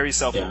 It's very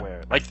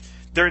self-aware. Like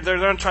they're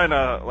not trying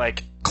to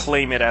like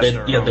claim it as They,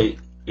 their yeah, own. they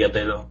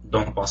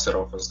don't pass it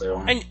off as their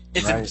own. And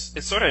Right.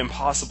 it's sort of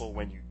impossible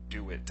when you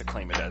do it to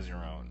claim it as your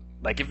own.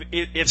 Like if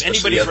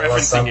Especially anybody's at the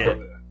Last referencing it,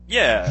 Supper.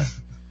 yeah,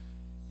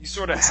 you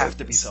sort of It's have like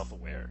to be this.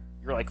 self-aware.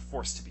 You're like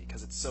forced to be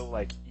because it's so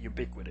like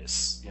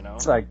ubiquitous, you know.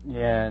 It's like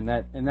and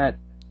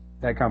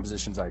that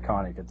composition's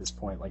iconic at this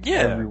point. Like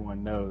Yeah.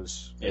 everyone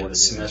knows Yeah, what the it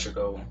is.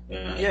 symmetrical.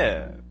 Yeah.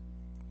 Yeah.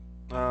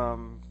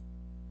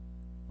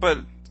 But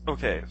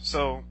okay,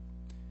 so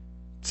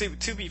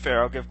to be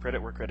fair, I'll give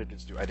credit where credit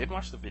is due. I didn't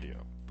watch the video,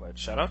 but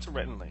shout out to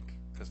Rhett and Link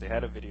because they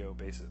had a video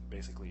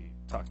basically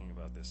talking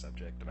about this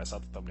subject, and I saw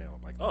the thumbnail.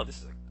 I'm like, oh, this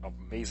is an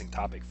amazing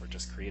topic for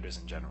just creators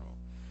in general.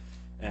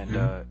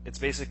 And it's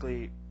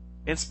basically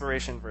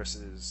inspiration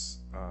versus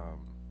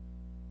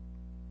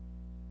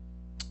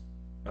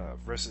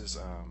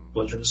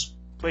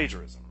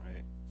plagiarism,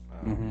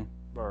 right? Mhm.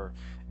 Or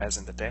as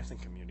in the dancing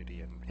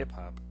community and hip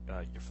hop,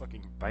 you're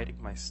fucking biting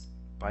my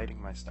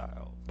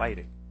style,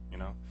 you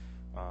know.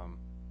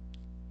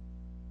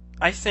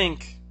 I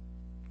think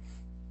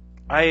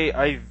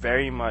I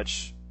very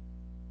much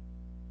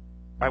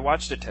I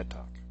watched a TED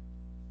Talk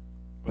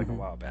like a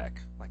while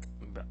back, like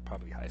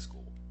probably high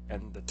school,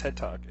 and the TED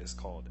Talk is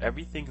called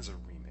 "Everything is a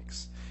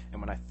Remix." And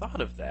when I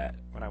thought of that,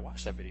 when I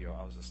watched that video,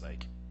 I was just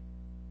like,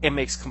 it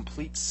makes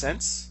complete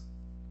sense.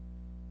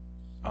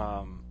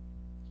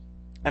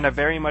 And I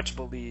very much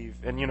believe,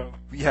 and you know,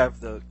 we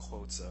have the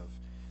quotes of,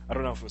 I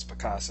don't know if it was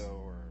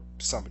Picasso or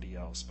somebody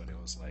else, but it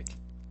was like,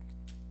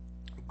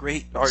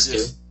 great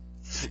artist,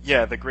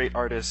 yeah, the great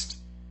artist,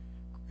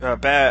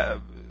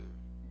 bad,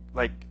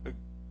 like,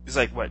 it's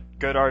like what,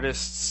 good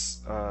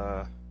artists,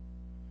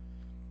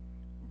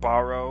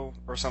 borrow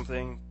or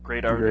something,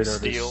 great artists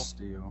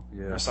steal,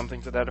 Yeah. or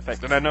something to that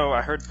effect. And I know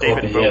I heard Copy,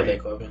 David yeah, Bowie. they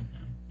copy.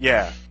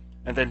 Yeah,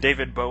 and then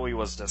David Bowie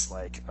was just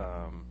like,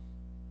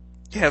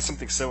 yeah,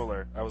 something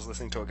similar. I was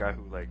listening to a guy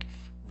who like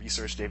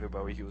researched David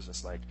Bowie. He was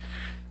just like,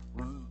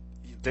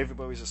 David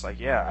Bowie's just like,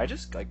 yeah, I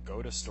just like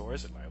go to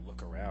stores and I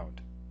look around,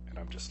 and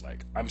I'm just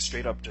like, I'm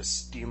straight up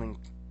just stealing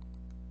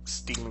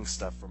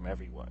stuff from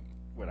everyone.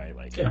 When I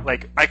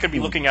like I could be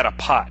looking at a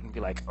pot and be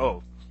like,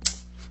 oh,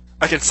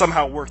 I can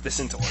somehow work this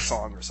into a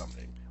song or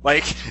something.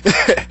 Like,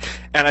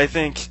 and I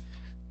think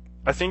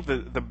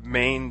the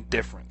main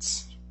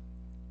difference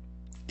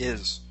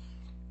is,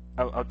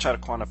 I'll try to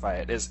quantify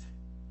it, is,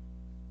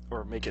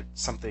 or make it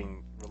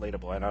something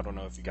relatable, and I don't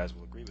know if you guys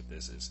will agree with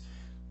this, is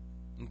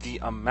the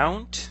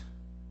amount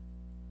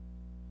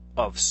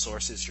of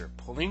sources you're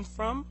pulling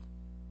from,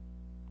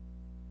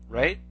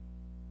 right?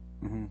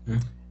 Mm-hmm.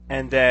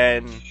 And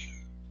then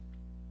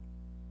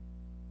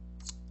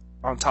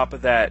on top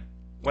of that,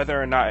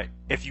 whether or not,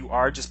 if you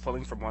are just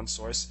pulling from one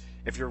source,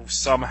 if you're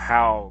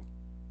somehow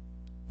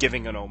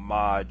giving an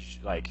homage,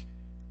 like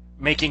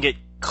making it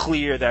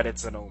clear that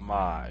it's an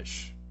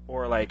homage,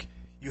 or like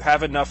you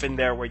have enough in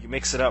there where you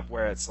mix it up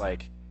where it's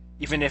like,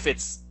 even if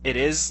it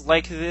is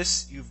like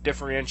this, you've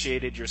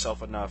differentiated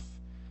yourself enough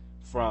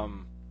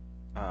from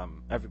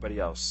everybody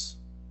else,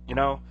 you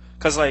know?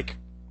 Because like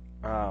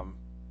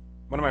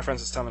one of my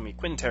friends was telling me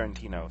Quentin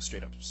Tarantino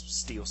straight up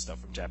steals stuff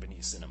from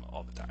Japanese cinema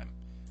all the time.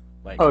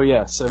 Like, Oh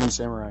yeah, Seven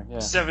Samurai. Yeah,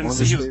 Seven- one of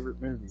his he was-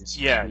 favorite movies.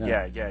 yeah,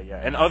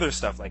 and other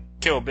stuff like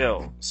Kill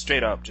Bill,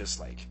 straight up just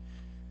like,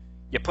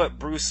 you put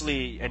Bruce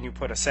Lee and you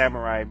put a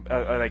samurai,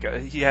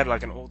 he had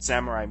like an old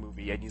samurai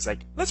movie, and he's like,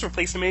 let's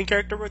replace the main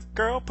character with a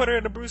girl, put her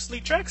in a Bruce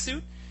Lee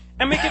tracksuit,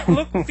 and make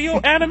it feel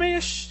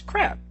anime-ish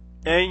crap,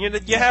 and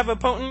you have a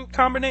potent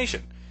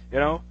combination, you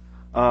know.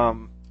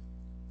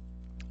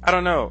 I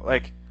don't know,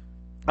 like,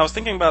 I was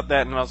thinking about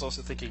that, and I was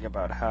also thinking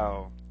about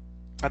how,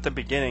 at the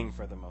beginning,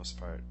 for the most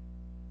part,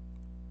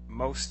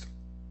 most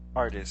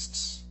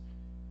artists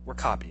were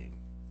copying,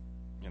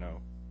 you know.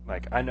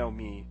 Like, I know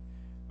me,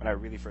 when I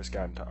really first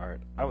got into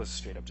art, I was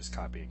straight up just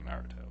copying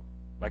Naruto.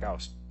 Like,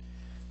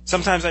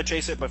 sometimes I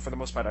trace it, but for the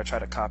most part I try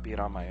to copy it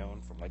on my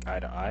own from like eye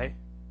to eye.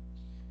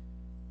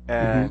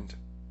 And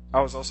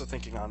I was also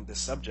thinking on this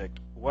subject,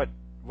 what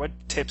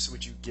tips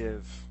would you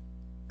give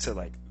to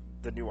like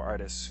the new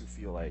artists who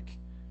feel like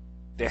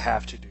they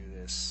have to do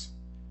this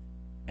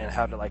and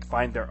how to like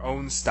find their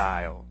own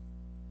style,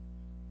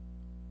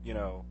 you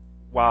know,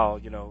 while,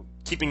 you know,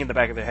 keeping in the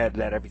back of their head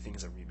that everything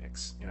is a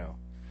remix, you know.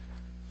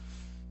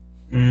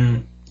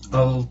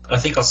 I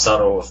think I'll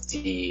start off with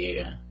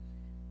the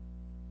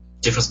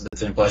difference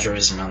between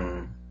plagiarism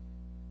and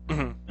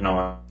you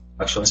know,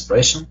 actual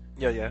inspiration.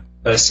 Yeah.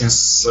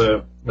 Since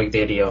like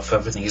the idea of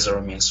everything is a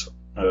remix,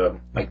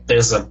 like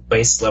there's a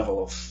base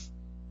level of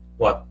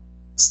what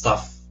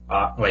stuff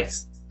are, like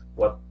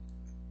what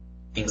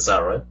things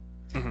are, right?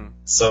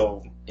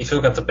 So if you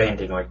look at the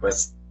painting, like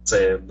let's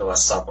say the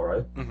Last Supper,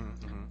 right?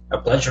 A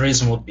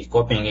plagiarism would be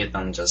copying it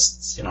and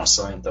just, you know,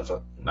 selling it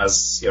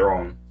as your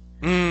own.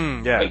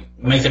 Yeah. Like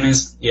making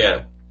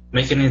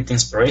it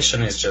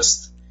inspiration is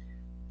just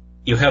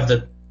you have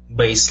the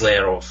base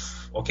layer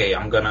of, okay,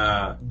 I'm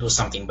gonna do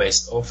something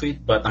based off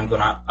it, but I'm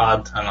gonna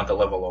add another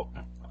level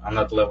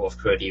of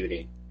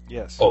creativity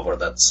over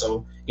that.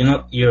 So you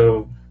know,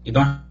 you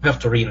don't have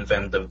to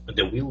reinvent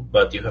the wheel,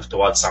 but you have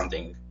to add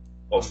something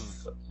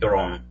of your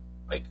own,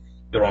 like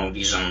your own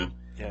vision,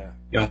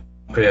 your own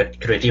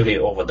creativity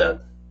over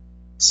that.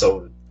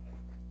 So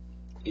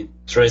it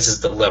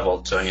raises the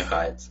level to a new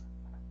height.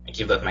 Like,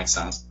 if that makes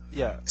sense.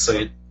 Yeah.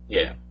 So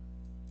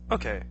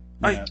Okay.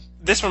 Yeah.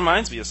 This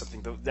reminds me of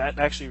something, though. That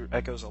actually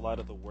echoes a lot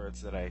of the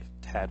words that I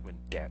had when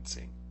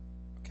dancing.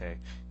 Okay?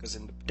 Because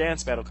in the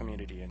dance battle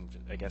community, and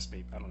I guess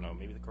maybe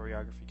the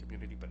choreography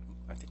community, but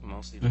I think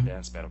mostly the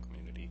dance battle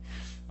community,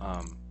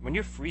 when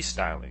you're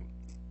freestyling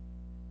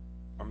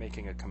or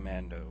making a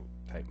commando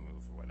type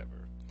move or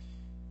whatever,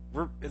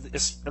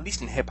 it's, at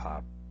least in hip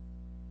hop,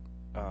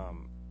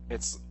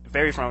 it's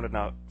very frowned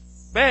upon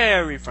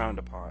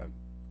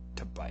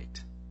to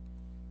bite.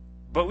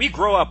 But we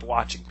grow up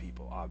watching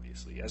people,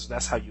 obviously, as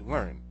that's how you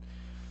learn.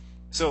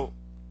 So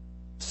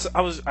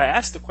I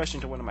asked the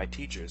question to one of my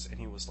teachers, and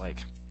he was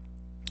like,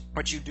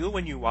 "What you do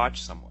when you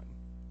watch someone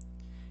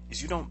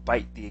is you don't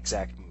bite the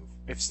exact move.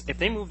 If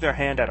they move their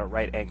hand at a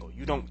right angle,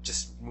 you don't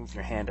just move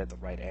your hand at the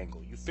right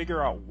angle. You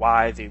figure out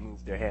why they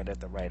moved their hand at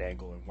the right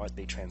angle and what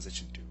they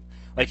transition to.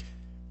 Like,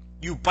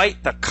 you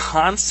bite the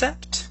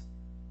concept,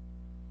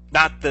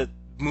 not the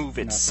move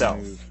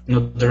itself.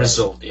 Not the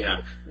result.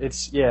 Yeah.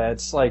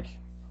 It's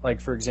like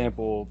for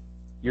example,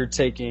 you're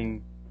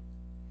taking,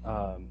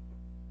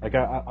 like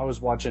I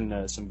was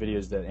watching some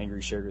videos that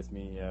Angry shared with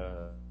me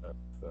of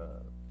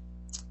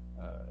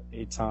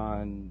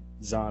Eitan,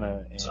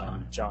 Zana,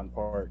 and John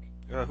Park.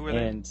 Who are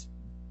and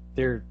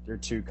they're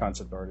two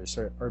concept artists.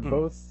 Are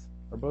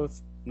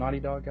both Naughty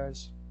Dog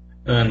guys?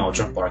 No,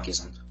 John Park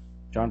isn't.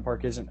 John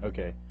Park isn't?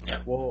 Okay.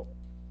 Yeah. Well,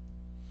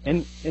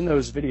 in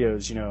those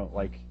videos, you know,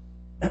 like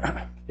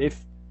if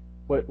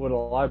what a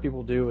lot of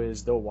people do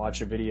is they'll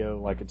watch a video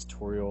like a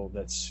tutorial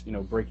that's, you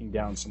know, breaking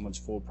down someone's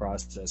full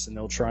process, and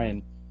they'll try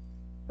and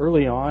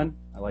early on,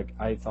 like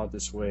I thought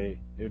this way,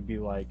 it would be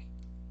like,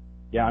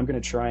 yeah, I'm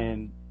gonna try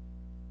and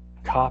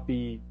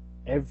copy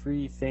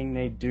everything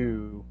they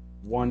do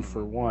one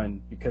for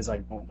one because I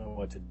don't know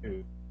what to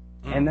do.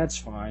 And that's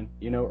fine.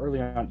 You know,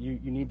 early on, you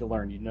need to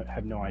learn. You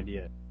have no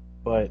idea.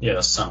 But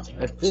something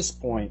at this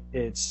point,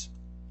 it's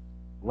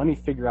let me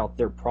figure out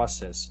their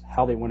process,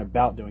 how they went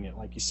about doing it,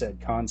 like you said,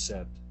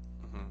 concept,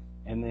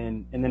 and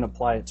then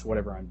apply it to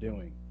whatever I'm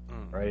doing,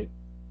 right?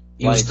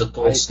 Use the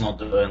tools, not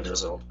the end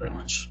result, pretty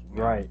much.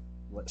 Right.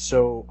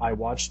 So I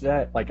watched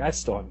that. Like, I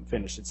still haven't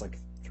finished. It's like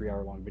a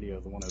 3-hour-long video,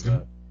 the one of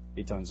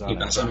Eitan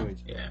Zana.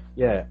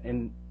 Yeah,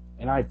 and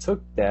I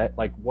took that,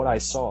 like what I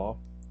saw,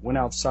 went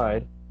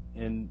outside,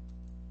 and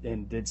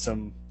did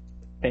some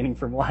painting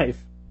from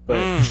life,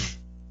 but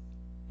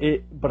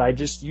but I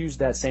just used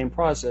that same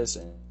process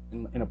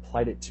and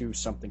applied it to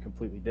something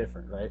completely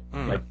different, right?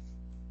 Like,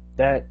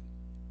 that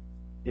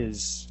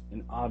is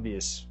an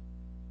obvious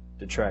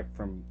detract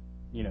from,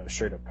 you know,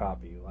 straight up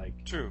copy.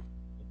 Like, true.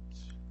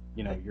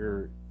 You know,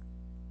 you're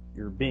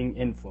being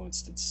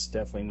influenced. It's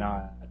definitely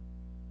not,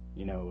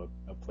 you know,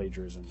 a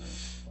plagiarism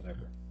or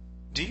whatever.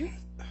 Do you?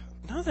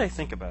 Now that I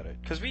think about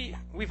it, because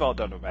we've all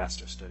done a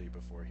master study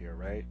before here,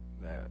 right?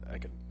 I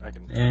can.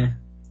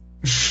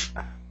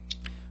 Yeah.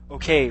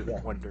 Okay, Yeah.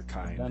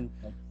 Wonderkind. Done,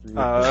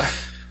 like,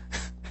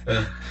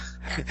 3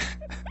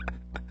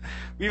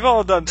 We've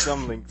all done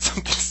something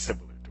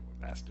similar to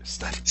a master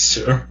study.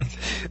 Sure.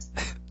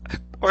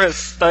 Or a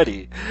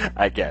study,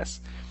 I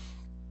guess.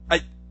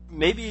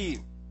 Maybe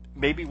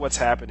what's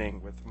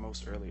happening with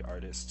most early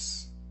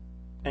artists,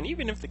 and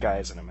even if the guy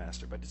isn't a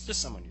master, but it's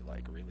just someone you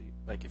like, really.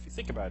 Like, if you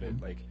think about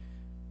it, like,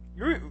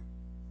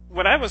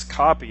 when I was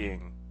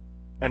copying,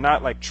 and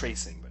not like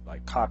tracing, but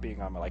like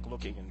copying, I'm like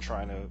looking and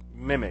trying to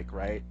mimic,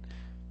 right?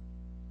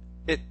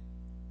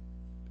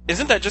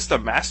 Isn't that just a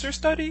master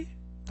study?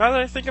 Now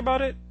that I think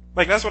about it,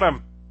 like, that's what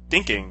I'm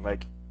thinking.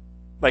 Like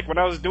when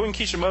I was doing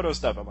Kishimoto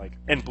stuff, I'm like,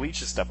 and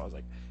Bleach's stuff, I was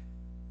like,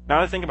 now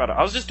that I think about it,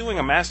 I was just doing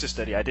a master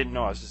study. I didn't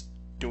know I was just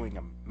doing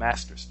a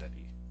master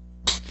study.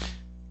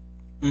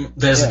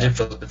 There's a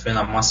difference between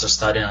a master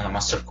study and a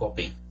master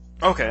copy.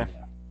 Okay.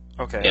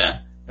 Okay.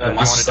 Yeah. A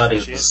master study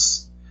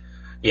is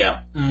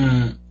Yeah.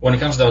 When it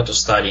comes down to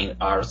studying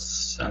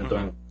arts and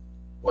doing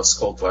what's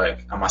called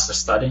like a master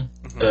study,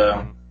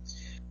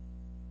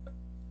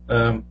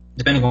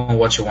 depending on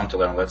what you want to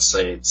learn, let's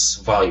say it's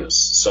values.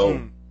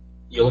 So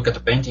you look at the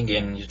painting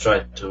and you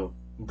try to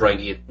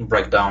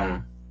break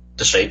down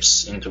the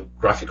shapes into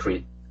graphic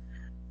read.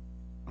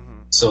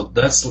 So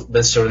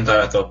that's your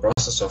entire thought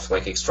process of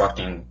like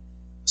extracting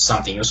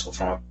something useful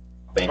from a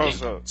painting.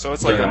 Oh, so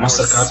it's like a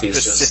master more copy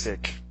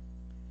specific. is just,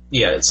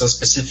 yeah, it's a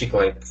specific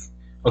like,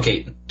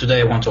 okay, today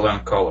I want to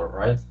learn color,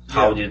 right? Yeah.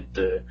 How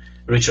did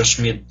Richard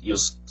Schmid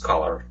use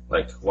color?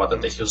 Like, what are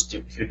the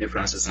hue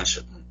differences and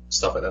shit,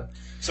 stuff like that.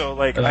 So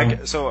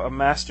like, so a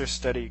master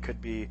study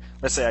could be,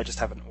 let's say I just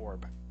have an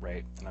orb,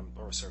 right?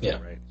 Or a circle,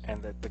 right?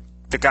 And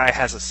the guy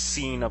has a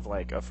scene of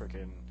like a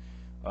freaking,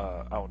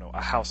 I don't know,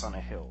 a house on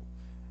a hill.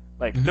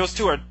 Like, those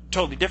two are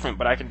totally different,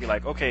 but I can be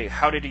like, okay,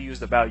 how did he use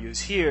the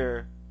values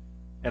here,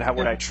 and how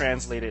would I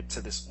translate it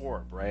to this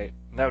orb, right?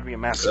 And that would be a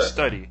master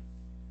study.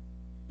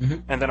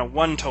 And then a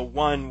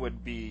one-to-one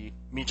would be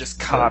me just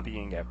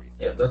copying everything.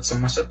 Yeah, that's a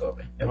master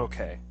copy.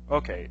 Yep.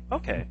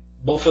 Okay.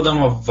 Both of them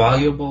are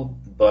valuable,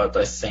 but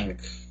I think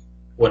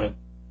when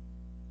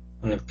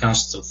it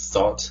comes to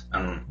thought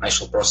and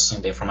actual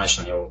processing the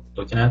information you're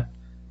looking at,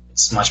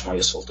 it's much more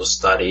useful to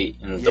study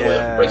in the way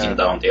of breaking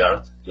down the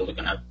art you're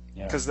looking at.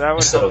 Because that would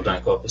instead of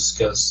doing copies,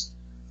 because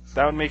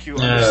that would make you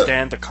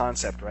understand the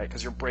concept, right?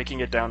 Because you're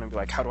breaking it down and be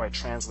like, how do I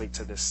translate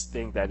to this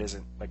thing that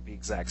isn't like the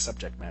exact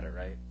subject matter,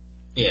 right?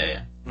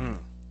 Yeah.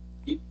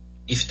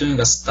 If you're doing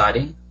a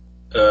study,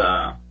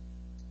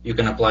 you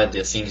can apply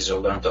the things you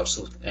learn to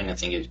absolutely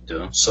anything you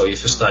do. So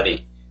if you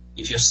study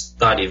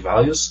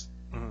values,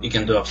 you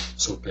can do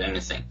absolutely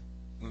anything.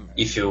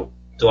 If you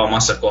do a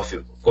master copy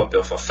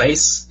of a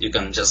face, you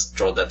can just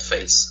draw that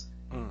face.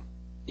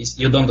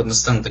 You don't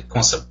understand the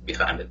concept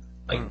behind it,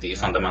 like the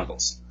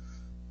fundamentals.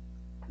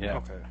 Yeah.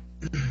 Okay.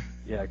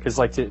 Yeah, because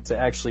like to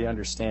actually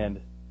understand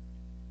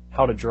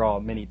how to draw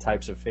many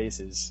types of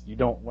faces, you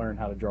don't learn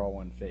how to draw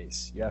one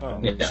face. You have to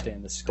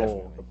understand the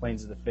skull, the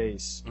planes of the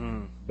face,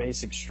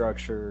 basic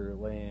structure,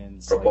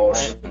 lens,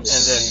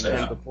 proportions,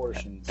 and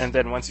proportions. And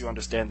then once you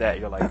understand that,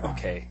 you're like,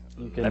 okay,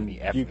 you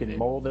can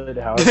mold it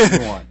however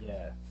you want.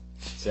 Yeah,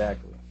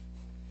 exactly.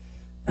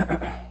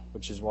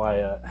 Which is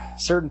why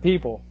certain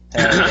people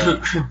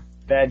have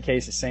bad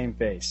case of same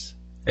face.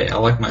 Hey, I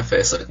like my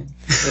face. Okay.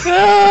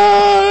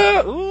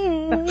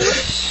 Ooh,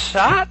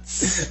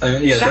 shots! I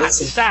mean,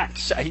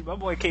 Shots! My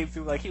boy came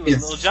through like he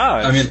was Lil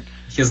Jon. I mean,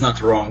 he's not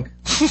wrong.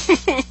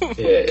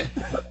 Yeah.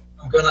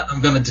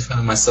 I'm gonna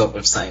defend myself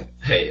with saying,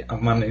 hey,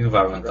 I'm an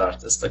environment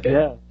artist. Okay.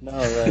 Yeah. No.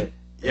 Right.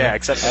 Yeah,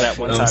 except for that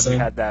one time we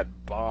had that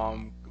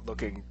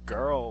bomb-looking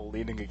girl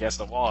leaning against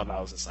the wall, and I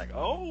was just like,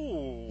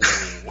 oh.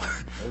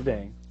 Oh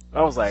dang.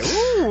 I was like,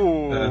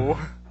 ooh.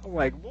 I'm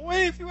like,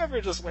 boy, if you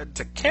ever just went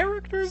to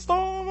characters,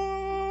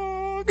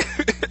 dog.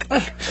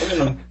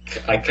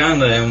 I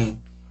kind of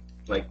am,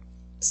 like,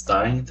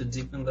 starting to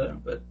deepen there,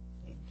 but...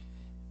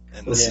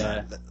 I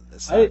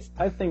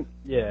think,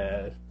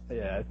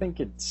 I think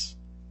it's...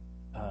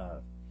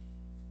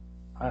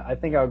 I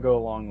think I'll go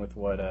along with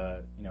what,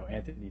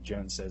 Anthony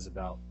Jones says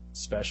about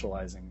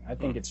specializing. I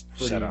think it's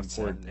pretty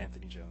important.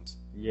 Anthony Jones.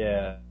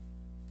 Yeah.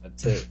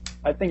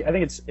 I think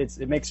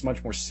it makes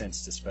much more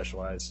sense to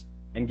specialize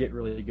and get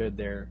really good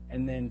there,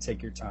 and then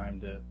take your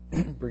time to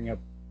bring up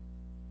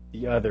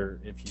the other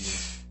if you.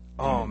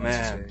 Oh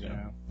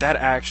man, that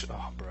actually.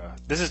 Oh, bro,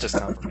 this is just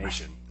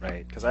confirmation,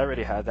 right? Because I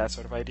already had that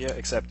sort of idea,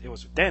 except it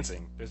was with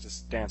dancing. There's this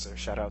dancer.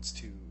 Shoutouts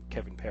to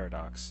Kevin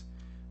Paradox.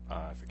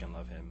 I freaking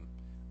love him.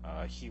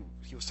 He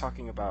was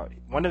talking about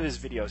one of his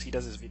videos. He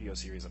does his video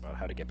series about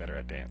how to get better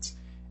at dance.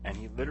 And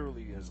he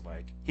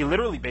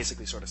literally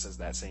basically sort of says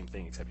that same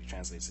thing, except he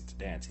translates it to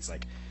dance. He's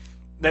like,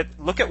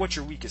 look at what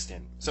you're weakest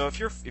in. So if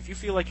you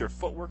feel like your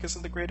footwork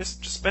isn't the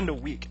greatest, just spend a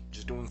week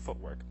just doing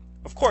footwork.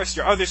 Of course,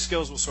 your other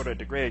skills will sort of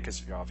degrade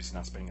because you're obviously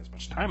not spending as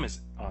much time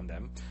on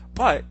them.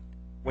 But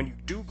when you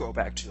do go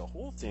back to the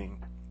whole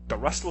thing, the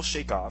rust will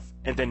shake off,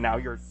 and then now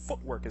your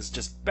footwork is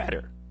just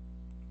better.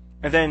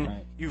 And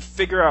then you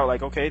figure out,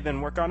 like, okay,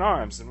 then work on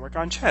arms, then work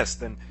on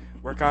chest, then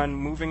work on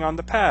moving on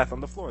the path, on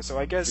the floor. So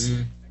I guess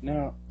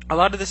a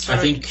lot of this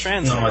translates.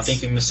 No, I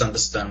think you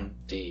misunderstand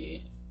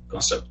the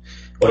concept.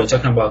 What you're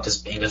talking about is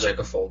being a jack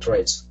of all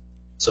trades.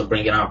 So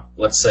bringing up,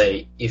 let's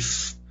say,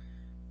 if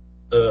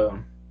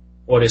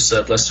what you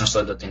said, let's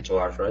translate that into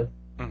art, right?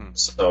 Mm-hmm.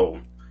 So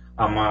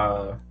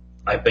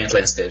I paint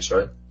landscapes,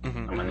 right?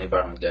 Mm-hmm. I'm an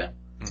environment guy.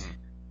 Mm-hmm.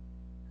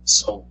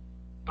 So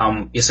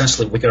I'm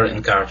essentially weaker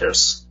in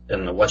characters.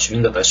 And what you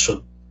mean that I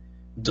should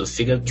do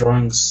figure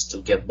drawings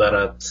to get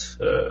better at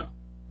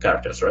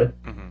characters, right?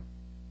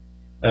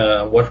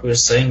 Mm-hmm. What we're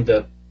saying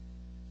that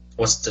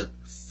what's the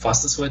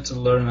fastest way to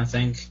learn, I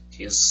think,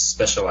 is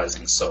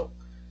specializing. So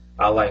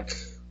I like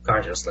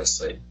characters, let's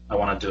say. I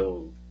want to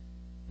do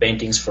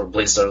paintings for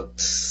Blizzard,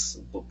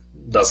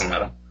 doesn't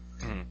matter.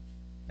 Mm-hmm.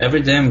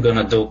 Every day I'm going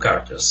to do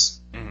characters.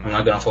 Mm-hmm. I'm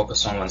not going to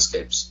focus on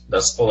landscapes.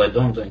 That's all I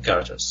do, I'm doing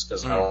characters,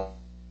 because I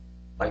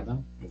like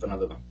them, I'm going to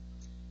do them.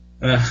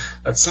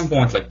 at some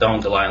point, like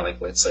down the line,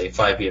 like let's say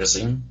 5 years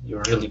in,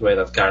 you're really great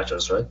at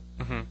characters, right?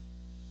 Mm-hmm.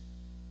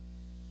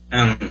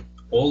 And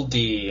all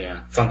the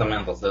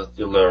fundamentals that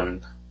you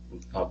learned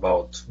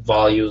about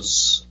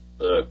values,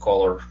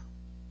 color,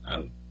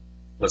 and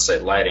let's say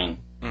lighting,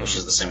 which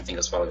is the same thing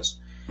as values.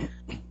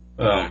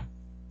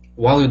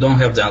 While you don't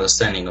have the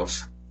understanding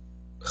of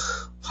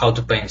how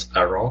to paint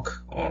a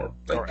rock or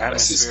like or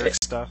atmospheric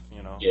stuff,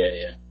 you know.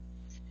 Yeah.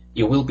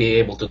 You will be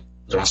able to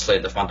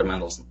translate the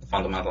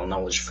fundamental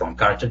knowledge from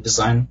character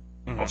design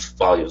of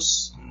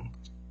values, and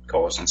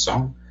colors, and so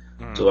on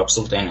to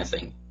absolutely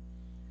anything.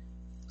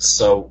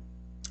 So,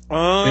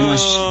 pretty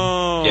much,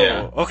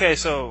 yeah. Okay,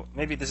 so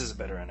maybe this is a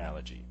better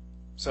analogy.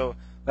 So,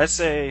 let's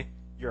say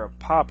you're a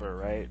popper,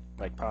 right?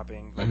 Like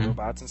popping, like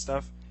robots and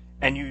stuff.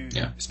 And you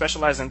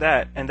specialize in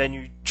that, and then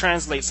you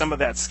translate some of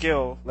that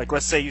skill. Like,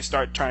 let's say you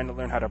start trying to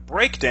learn how to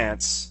break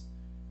dance.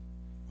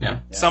 Yeah.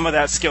 Some of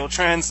that skill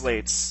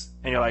translates,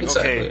 and you're like,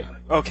 okay,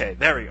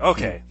 there we go.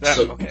 Okay,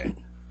 okay.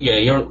 Yeah,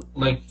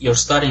 your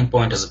starting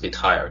point is a bit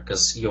higher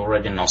because you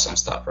already know some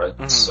stuff, right?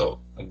 So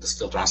like the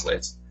skill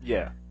translates.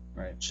 Yeah.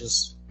 Right.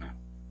 Just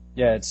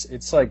yeah,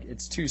 it's like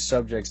it's two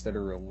subjects that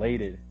are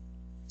related,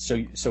 so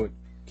it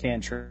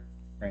can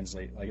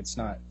translate. Like it's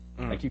not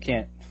like you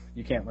can't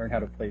learn how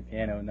to play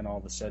piano and then all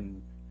of a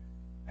sudden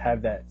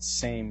have that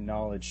same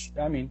knowledge.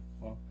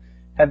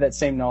 Have that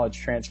same knowledge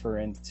transfer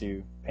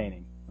into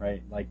painting,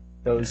 right? Like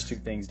those two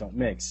things don't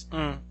mix.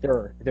 There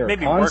are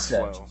maybe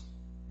concepts. Workflow.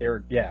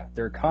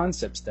 There are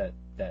concepts that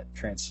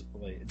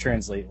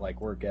translate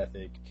like work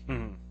ethic,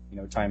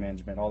 time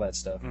management, all that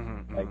stuff,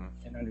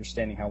 and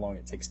understanding how long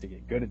it takes to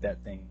get good at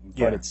that thing.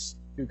 But it's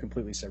two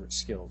completely separate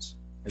skills.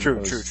 True.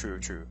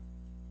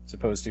 As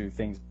opposed to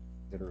things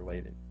that are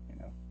related.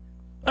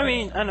 I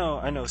mean, I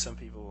know some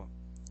people.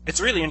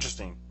 It's really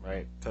interesting,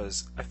 right?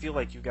 Because I feel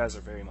like you guys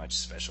are very much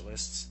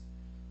specialists,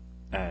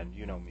 and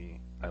you know me.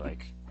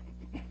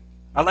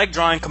 I like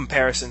drawing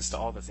comparisons to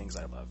all the things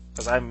I love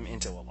because I'm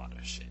into a lot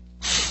of shit.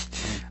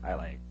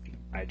 I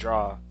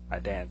draw, I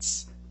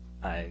dance,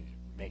 I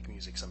make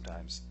music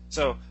sometimes.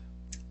 So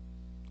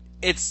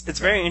it's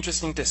very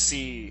interesting to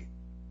see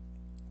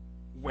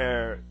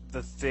where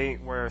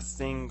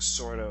things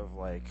sort of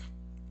like.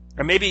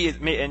 Or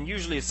and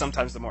usually it's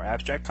sometimes the more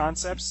abstract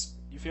concepts,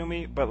 you feel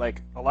me? But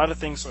like a lot of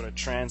things sort of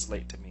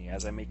translate to me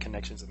as I make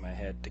connections in my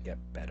head to get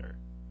better.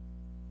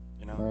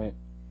 You know? Right.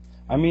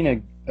 I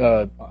mean,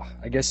 I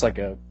guess like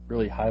a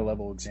really high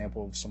level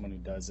example of someone who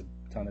does a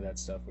ton of that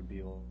stuff would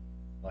be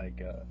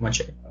like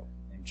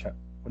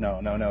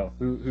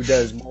who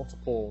does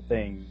multiple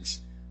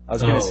things. I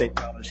was going to say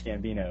Childish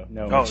Gambino.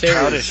 No,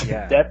 Childish,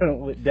 yeah.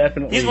 Definitely.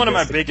 He's one of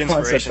my big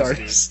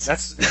inspirations,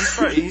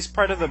 dude. He's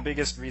part of the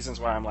biggest reasons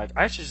why I'm like,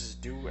 I should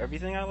just do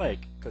everything I like.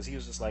 Because he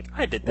was just like,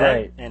 I did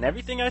that, and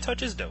everything I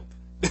touch is dope.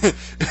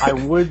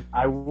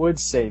 I would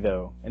say,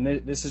 though, and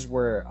this is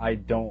where I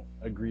don't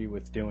agree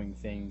with doing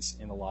things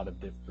in a lot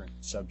of different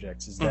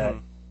subjects, is that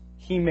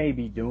he may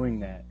be doing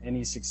that, and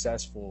he's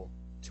successful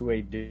to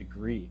a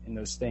degree in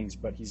those things,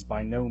 but he's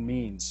by no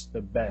means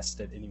the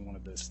best at any one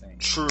of those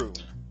things. True.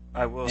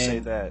 I will say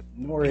that.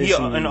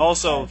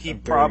 He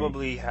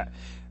probably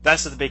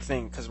that's the big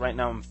thing, because right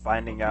now I'm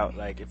finding out,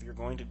 like, if you're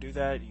going to do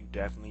that, you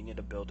definitely need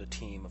to build a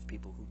team of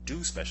people who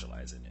do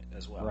specialize in it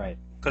as well. Right.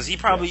 Because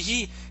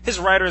his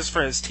writers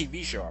for his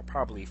TV show are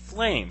probably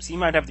flames. He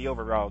might have the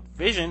overall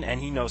vision,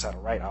 and he knows how to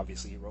write.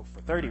 Obviously, he wrote for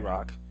 30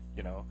 Rock,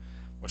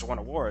 which won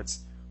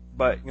awards.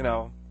 But,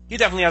 he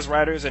definitely has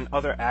writers and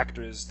other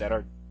actors that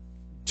are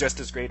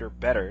just as great or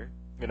better.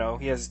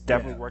 He has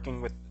definitely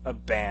working with a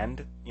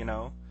band,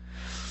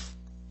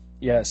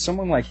 Yeah,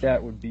 someone like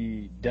that would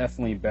be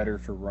definitely better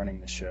for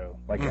running the show.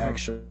 Like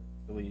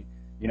actually,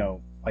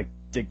 like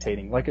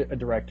dictating, like a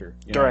director.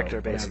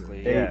 Director,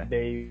 basically.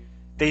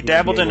 They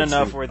dabbled in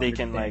enough where they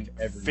can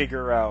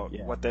figure out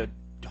what the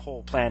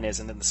whole plan is,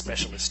 and then the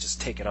specialists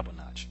just take it up a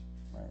notch.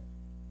 Right.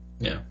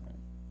 Yeah.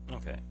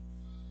 Okay.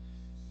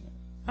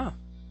 Huh.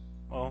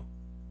 Well,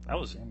 that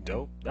was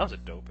dope. That was a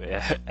dope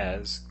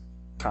as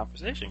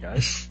conversation,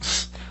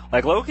 guys.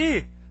 Like low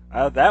key,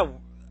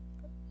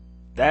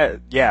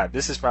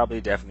 this is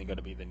probably definitely going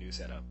to be the new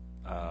setup.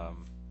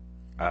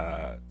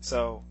 Yeah,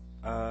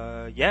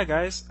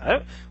 guys,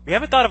 we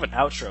haven't thought of an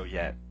outro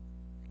yet.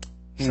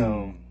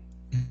 So,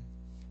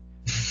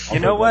 you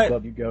know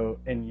what? You go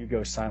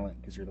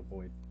silent because you're the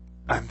void.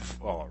 I'm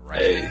all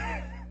right.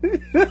 Hey.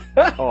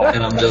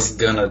 And I'm just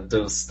gonna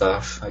do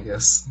stuff, I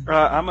guess.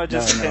 I'm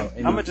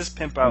gonna just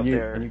pimp out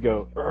there. And you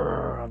go,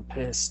 I'm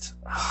pissed.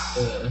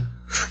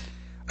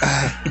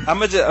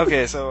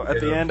 Okay, so at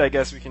the end, I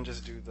guess we can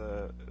just do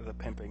the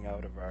pimping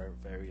out of our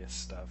various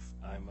stuff.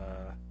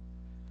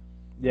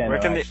 Where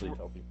can they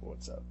tell people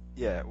what's up?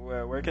 Yeah,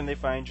 where can they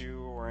find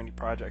you or any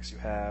projects you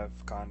have,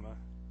 Kanma?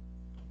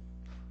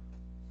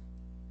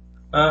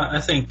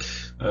 I think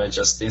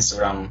just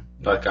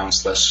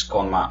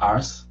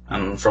Instagram.com/KonmaArt,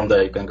 and from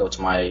there you can go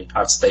to my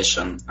art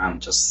station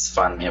and just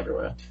find me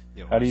everywhere.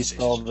 How do you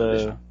spell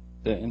the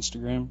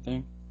Instagram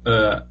thing?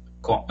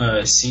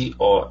 CONMAART.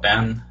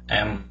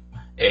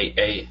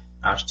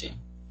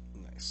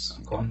 It's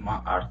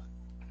Gonma Art.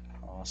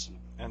 Awesome.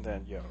 And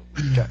then,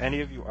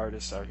 any of you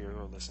artists out here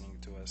who are listening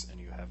to us and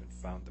you haven't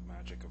found the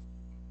magic of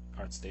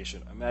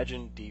ArtStation,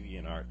 imagine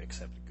DeviantArt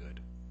except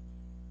good.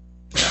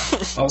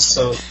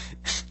 Also,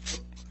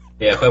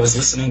 whoever's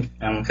listening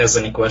and has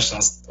any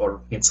questions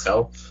or needs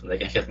help, they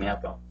can hit me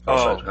up.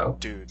 I'll try to help.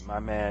 Dude, my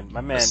man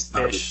That's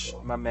not Fish,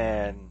 beautiful. my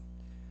man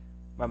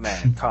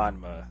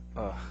Kanma.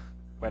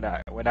 When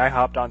I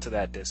hopped onto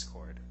that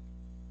Discord,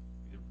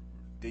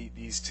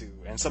 these two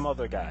and some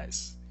other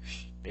guys,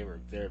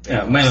 they're very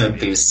Mainly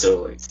these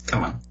two. Like,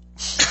 come on.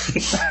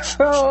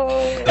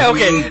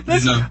 Okay,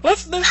 No.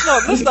 let's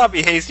not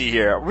be hasty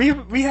here.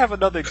 We have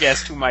another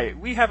guest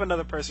we have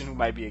another person who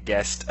might be a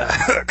guest,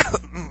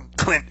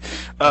 Clint,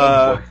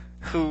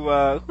 who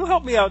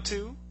helped me out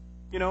too.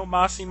 You know,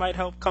 Mossy might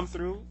help come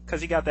through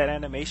because he got that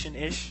animation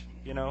ish.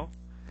 You know.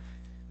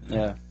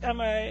 Yeah.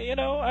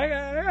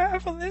 I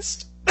have a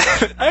list.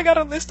 I got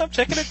a list. I'm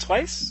checking it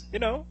twice. You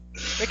know,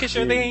 making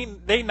sure they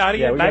naughty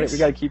Yeah, and nice. we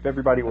gotta keep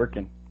everybody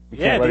working. We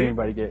Yeah, can't let dude.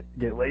 anybody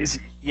get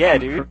lazy. Yeah,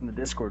 dude. From the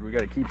Discord, we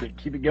gotta keep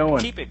it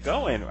going. Keep it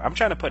going. I'm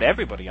trying to put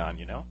everybody on.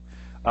 You know.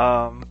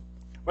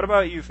 What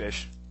about you,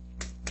 Fish?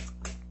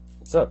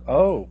 What's up?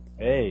 Oh,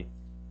 hey.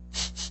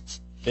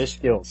 Fish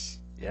Skills.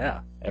 Yeah.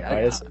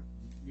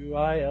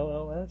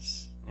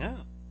 FISUILLS. Yeah.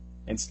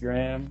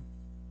 Instagram.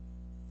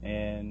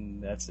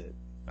 And that's it.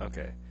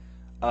 Okay.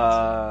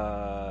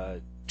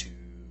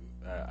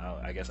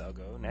 I guess I'll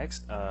go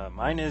next.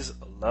 Mine is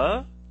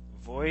La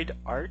Void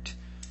Art.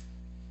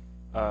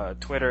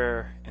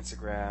 Twitter,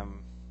 Instagram,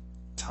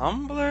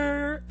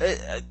 Tumblr.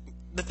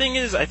 The thing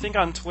is, I think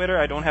on Twitter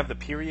I don't have the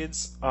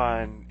periods.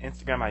 On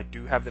Instagram I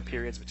do have the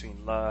periods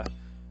between La,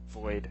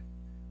 Void,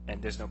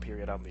 and there's no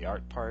period on the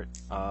art part.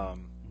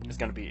 It's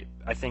gonna be.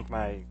 I think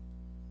my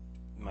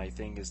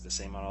thing is the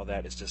same on all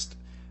that. It's just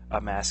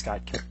a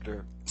mascot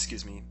character.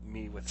 Excuse me,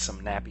 me with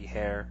some nappy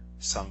hair,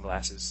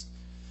 sunglasses.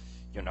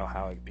 You know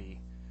how it be.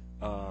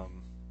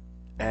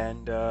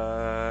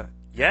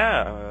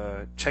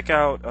 Check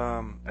out.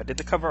 I did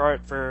the cover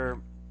art for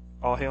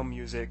All Hail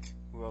Music,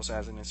 who also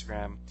has an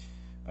Instagram.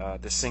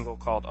 This single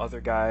called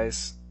Other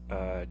Guys.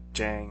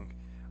 Jang.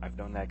 I've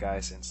known that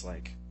guy since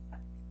like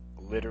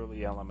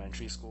literally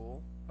elementary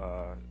school.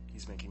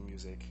 He's making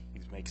music.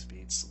 He makes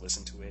beats.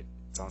 Listen to it.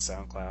 It's on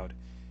SoundCloud.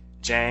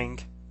 Jang,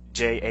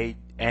 Jang.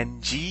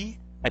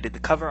 I did the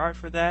cover art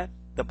for that.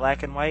 The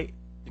black and white.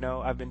 You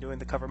know, I've been doing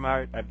the cover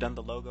art. I've done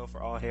the logo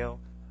for All Hail.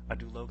 I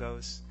do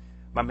logos.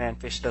 My man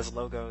Fish does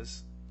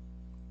logos.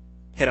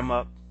 Hit him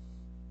up.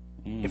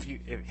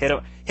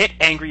 Hit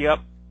Angry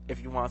up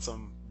if you want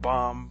some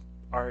bomb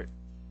art.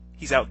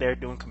 He's out there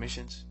doing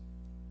commissions,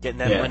 getting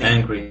that money.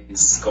 Angry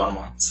is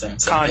Gonma. Same.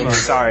 Kanma,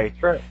 sorry.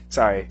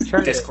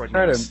 Discord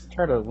Try names.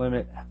 to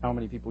limit how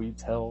many people you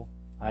tell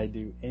I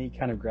do any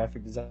kind of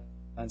graphic design.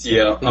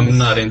 Yeah, I'm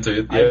not into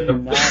it. I do Yeah.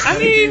 not I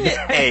mean, do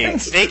hey,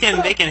 they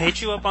can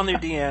hit you up on their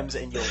DMs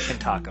and you can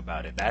talk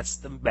about it. That's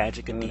the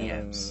magic of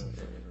DMs.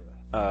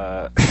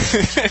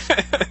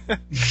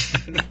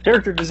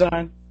 Character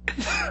design.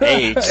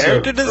 Hey,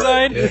 character Right,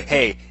 design. yeah.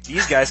 Hey,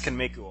 these guys can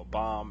make you a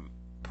bomb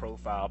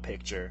profile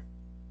picture.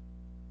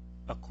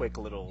 A quick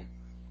little,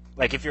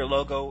 like if your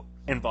logo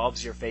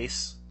involves your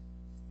face,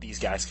 these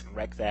guys can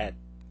wreck that.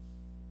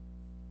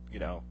 You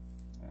know,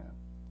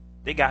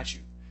 they got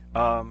you.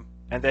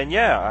 And then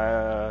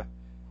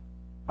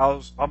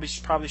I'll be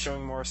probably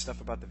showing more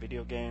stuff about the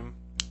video game,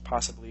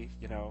 possibly.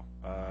 You know,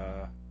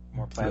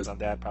 more plans on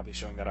that. Probably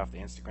showing that off the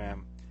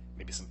Instagram.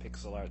 Maybe some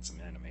pixel art, some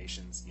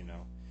animations. You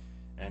know,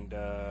 and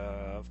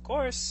of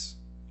course,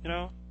 you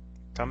know,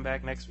 come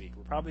back next week.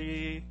 We're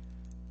probably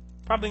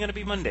gonna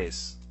be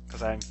Mondays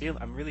because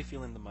I'm really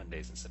feeling the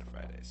Mondays instead of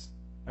Fridays.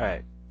 All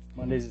right.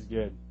 Mondays is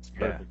good. It's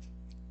perfect.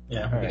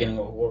 Yeah, All right. beginning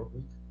of a work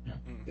week. Yeah.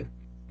 Good.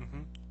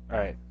 All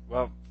right.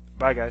 Well,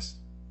 bye guys.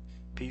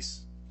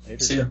 Peace.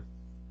 Later. See ya.